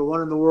ranked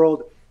 #1 in the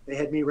world. They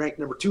had me ranked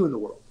 #2 in the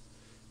world.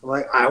 I'm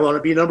like, I want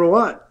to be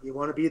 #1. You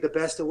want to be the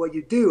best at what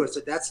you do. I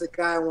said, that's the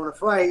guy I want to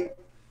fight.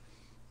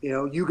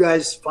 You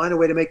guys find a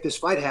way to make this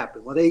fight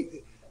happen. Well,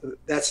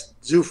 that's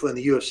Zuffa in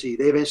the UFC.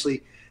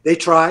 They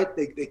tried.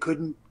 They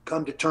couldn't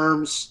come to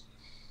terms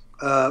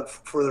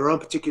for their own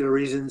particular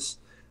reasons.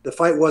 The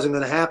fight wasn't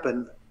going to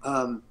happen.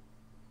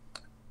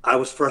 I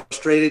was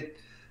frustrated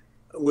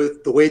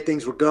with the way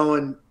things were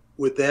going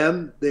with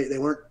them. They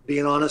weren't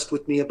being honest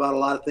with me about a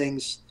lot of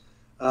things.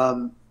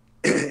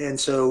 And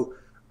so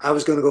I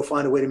was going to go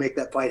find a way to make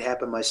that fight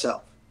happen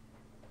myself.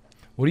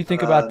 What do you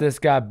think about this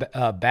guy,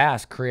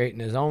 Bass, creating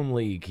his own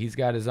league? He's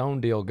got his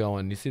own deal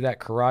going. You see that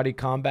karate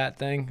combat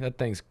thing?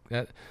 It's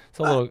a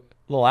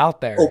little out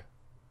there. Oh.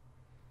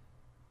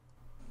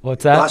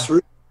 What's that? Boss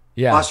Rutan.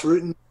 Yeah. Boss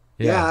Rutan.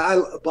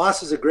 Yeah,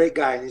 Boss is a great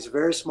guy, and he's a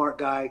very smart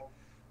guy.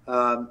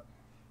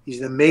 He's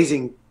an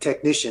amazing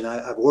technician.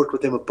 I've worked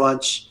with him a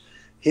bunch.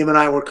 Him and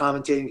I were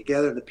commentating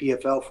together in the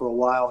PFL for a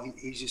while.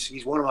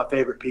 He's one of my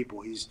favorite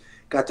people. He's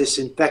got this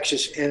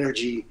infectious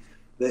energy.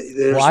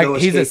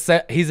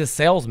 He's a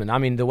salesman. I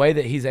mean, the way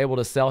that he's able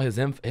to sell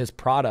his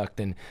product,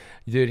 and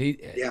dude,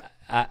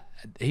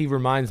 he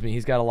reminds me.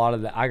 He's got a lot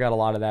of that. I got a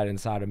lot of that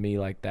inside of me,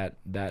 like that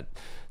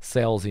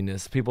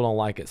salesiness. People don't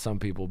like it, some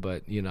people,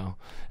 but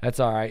that's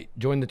all right.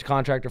 Join the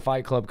Contractor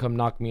Fight Club. Come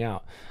knock me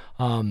out.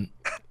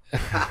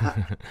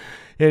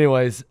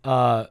 Anyways,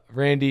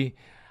 Randy,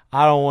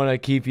 I don't want to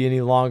keep you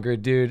any longer,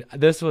 dude.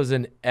 This was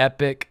an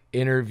epic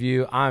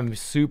interview. I'm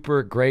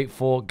super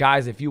grateful.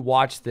 Guys, if you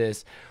watch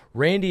this,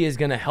 Randy is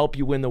going to help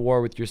you win the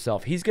war with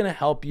yourself. He's going to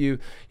help you,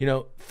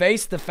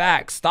 face the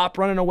facts. Stop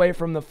running away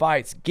from the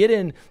fights. Get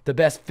in the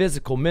best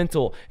physical,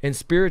 mental, and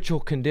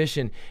spiritual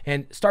condition,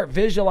 and start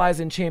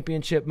visualizing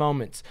championship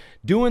moments,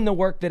 doing the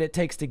work that it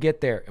takes to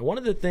get there. And one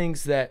of the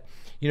things that,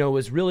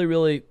 was really,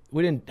 really,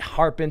 we didn't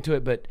harp into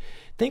it, but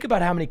think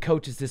about how many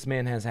coaches this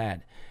man has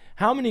had.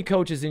 How many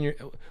coaches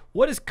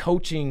what is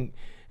coaching,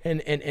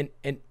 and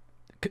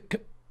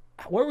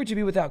where would you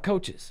be without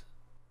coaches?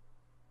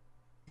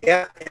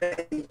 Yeah,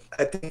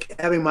 I think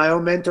having my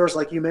own mentors,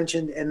 like you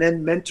mentioned, and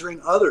then mentoring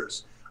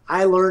others.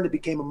 I learned and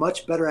became a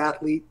much better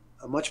athlete,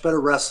 a much better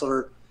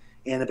wrestler,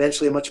 and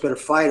eventually a much better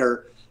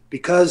fighter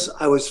because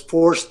I was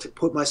forced to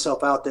put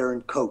myself out there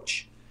and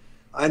coach.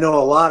 I know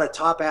a lot of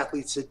top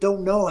athletes that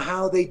don't know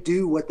how they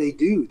do what they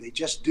do. They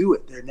just do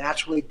it. They're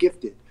naturally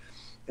gifted.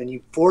 And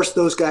you force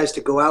those guys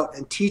to go out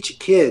and teach a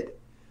kid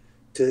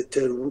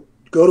to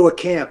go to a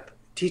camp,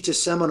 teach a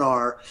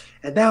seminar,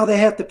 and now they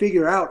have to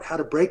figure out how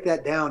to break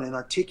that down and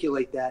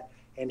articulate that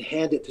and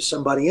hand it to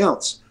somebody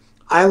else.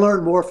 I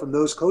learned more from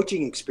those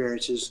coaching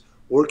experiences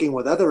working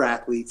with other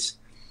athletes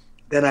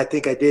than I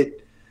think I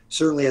did,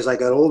 certainly as I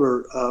got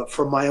older,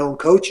 from my own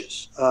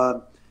coaches.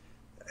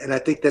 And I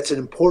think that's an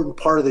important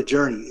part of the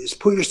journey, is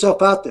put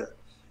yourself out there.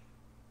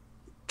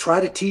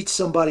 Try to teach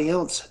somebody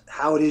else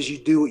how it is you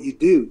do what you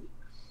do.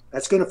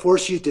 That's going to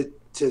force you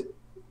to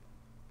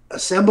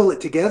assemble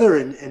it together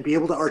and be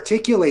able to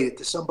articulate it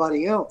to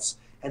somebody else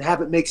and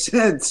have it make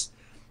sense.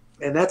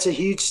 And that's a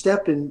huge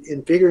step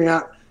in figuring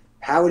out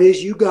how it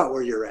is you got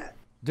where you're at.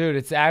 Dude,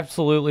 it's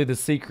absolutely the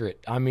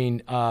secret. I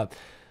mean, let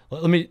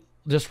me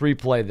just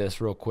replay this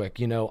real quick.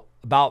 You know,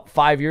 about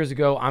 5 years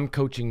ago, I'm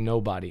coaching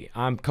nobody.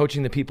 I'm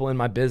coaching the people in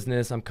my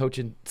business. I'm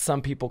coaching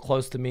some people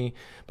close to me,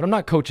 but I'm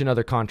not coaching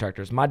other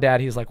contractors. My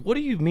dad, he's like, what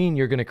do you mean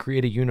you're going to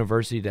create a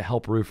university to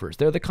help roofers?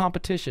 They're the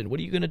competition. What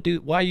are you going to do?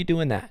 Why are you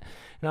doing that?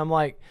 And I'm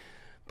like,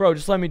 bro,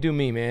 just let me do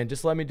me, man.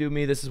 Just let me do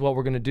me. This is what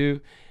we're going to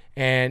do.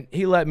 And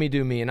he let me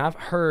do me. And I've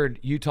heard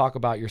you talk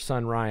about your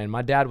son, Ryan.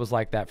 My dad was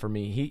like that for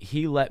me.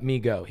 He let me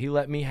go. He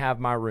let me have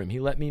my room. He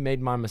let me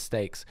make my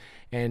mistakes.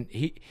 And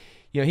he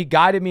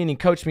guided me and he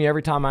coached me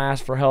every time I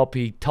asked for help.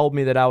 He told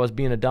me that I was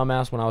being a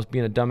dumbass when I was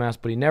being a dumbass,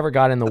 but he never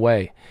got in the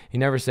way. He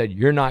never said,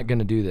 you're not going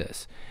to do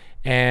this.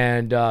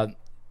 And,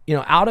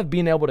 out of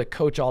being able to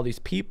coach all these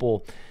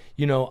people,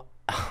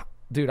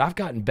 dude, I've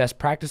gotten best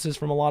practices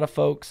from a lot of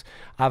folks.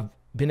 I've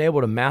been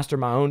able to master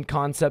my own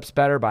concepts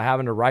better by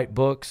having to write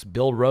books,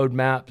 build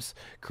roadmaps,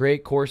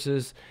 create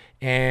courses.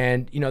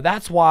 And,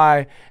 that's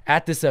why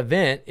at this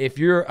event, if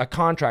you're a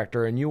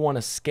contractor and you want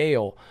to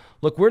scale,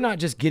 look, we're not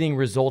just getting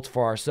results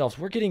for ourselves.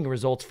 We're getting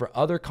results for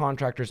other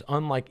contractors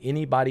unlike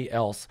anybody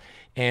else.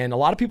 And a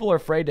lot of people are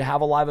afraid to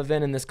have a live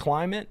event in this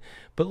climate.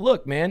 But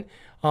look, man,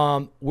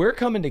 we're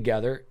coming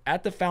together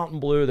at the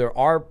Fontainebleau. There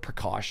are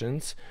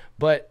precautions.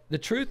 But the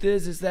truth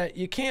is that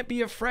you can't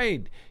be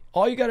afraid.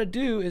 All you got to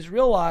do is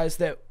realize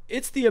that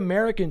it's the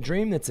American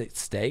dream that's at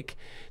stake,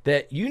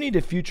 that you need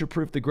to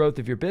future-proof the growth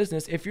of your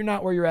business. If you're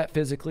not where you're at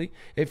physically,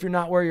 if you're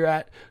not where you're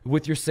at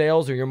with your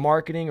sales or your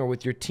marketing or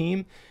with your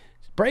team,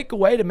 break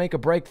away to make a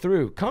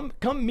breakthrough. Come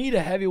meet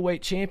a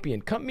heavyweight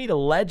champion. Come meet a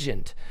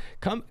legend.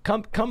 Come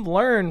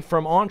learn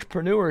from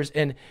entrepreneurs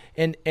and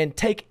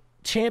take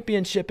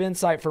championship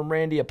insight from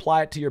Randy.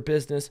 Apply it to your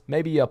business.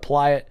 Maybe you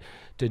apply it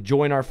to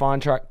join our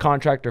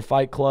contractor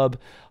fight club.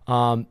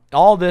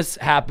 All this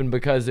happened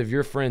because of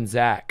your friend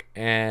Zach,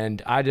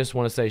 and I just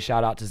want to say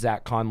shout out to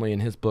Zach Conley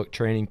and his book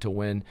Training to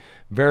Win.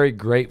 Very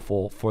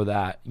grateful for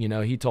that.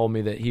 He told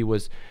me that he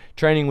was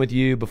training with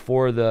you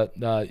before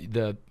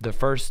the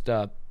first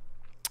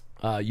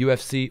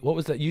UFC. What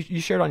was that? You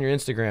shared on your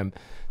Instagram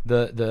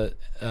the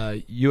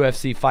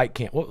UFC fight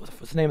camp.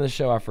 What's the name of the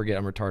show? I forget.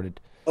 I'm retarded.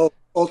 Oh,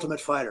 Ultimate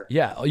Fighter.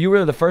 Yeah, you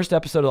were the first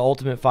episode of the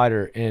Ultimate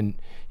Fighter, and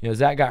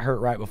Zach got hurt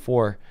right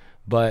before,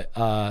 but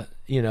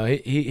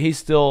he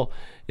still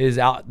is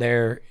out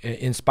there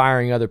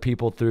inspiring other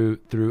people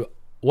through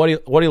what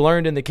he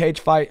learned in the cage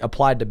fight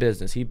applied to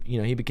business. He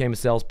became a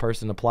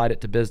salesperson, applied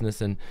it to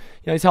business, and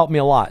he's helped me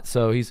a lot.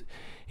 So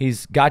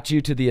he's got you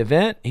to the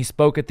event. He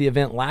spoke at the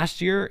event last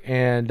year,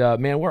 and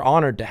man, we're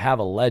honored to have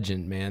a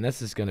legend, man.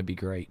 This is going to be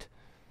great.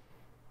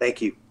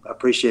 Thank you. I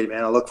appreciate it,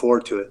 man. I look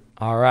forward to it.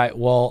 All right.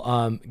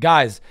 Well,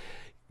 guys,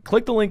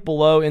 click the link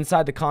below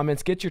inside the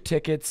comments. Get your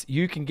tickets.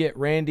 You can get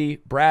Randy,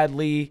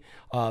 Bradley,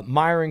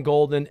 Myron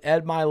Golden,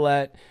 Ed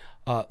Milet,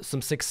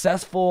 some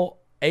successful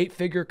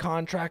 8-figure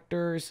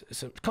contractors.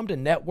 Come to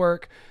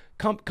network.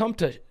 Come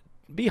to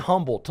be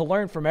humble, to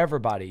learn from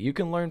everybody. You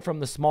can learn from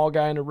the small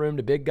guy in the room,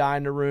 the big guy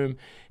in the room,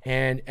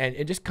 and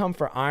just come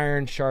for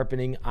iron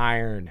sharpening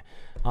iron.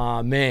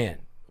 Man,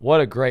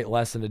 what a great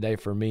lesson today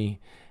for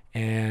me.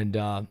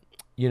 And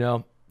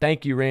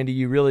thank you, Randy.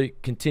 You really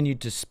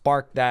continued to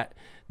spark that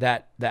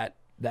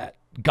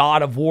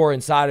God of war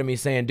inside of me,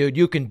 saying, dude,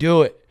 you can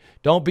do it.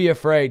 Don't be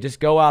afraid. Just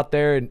go out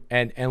there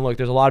and look,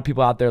 there's a lot of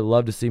people out there that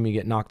love to see me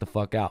get knocked the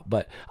fuck out,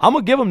 but I'm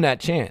gonna give them that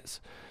chance.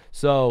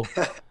 So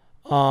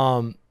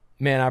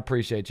man, I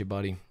appreciate you,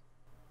 buddy.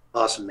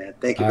 Awesome, man.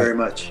 Thank you very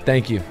much.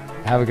 Thank you.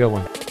 Have a good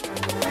one.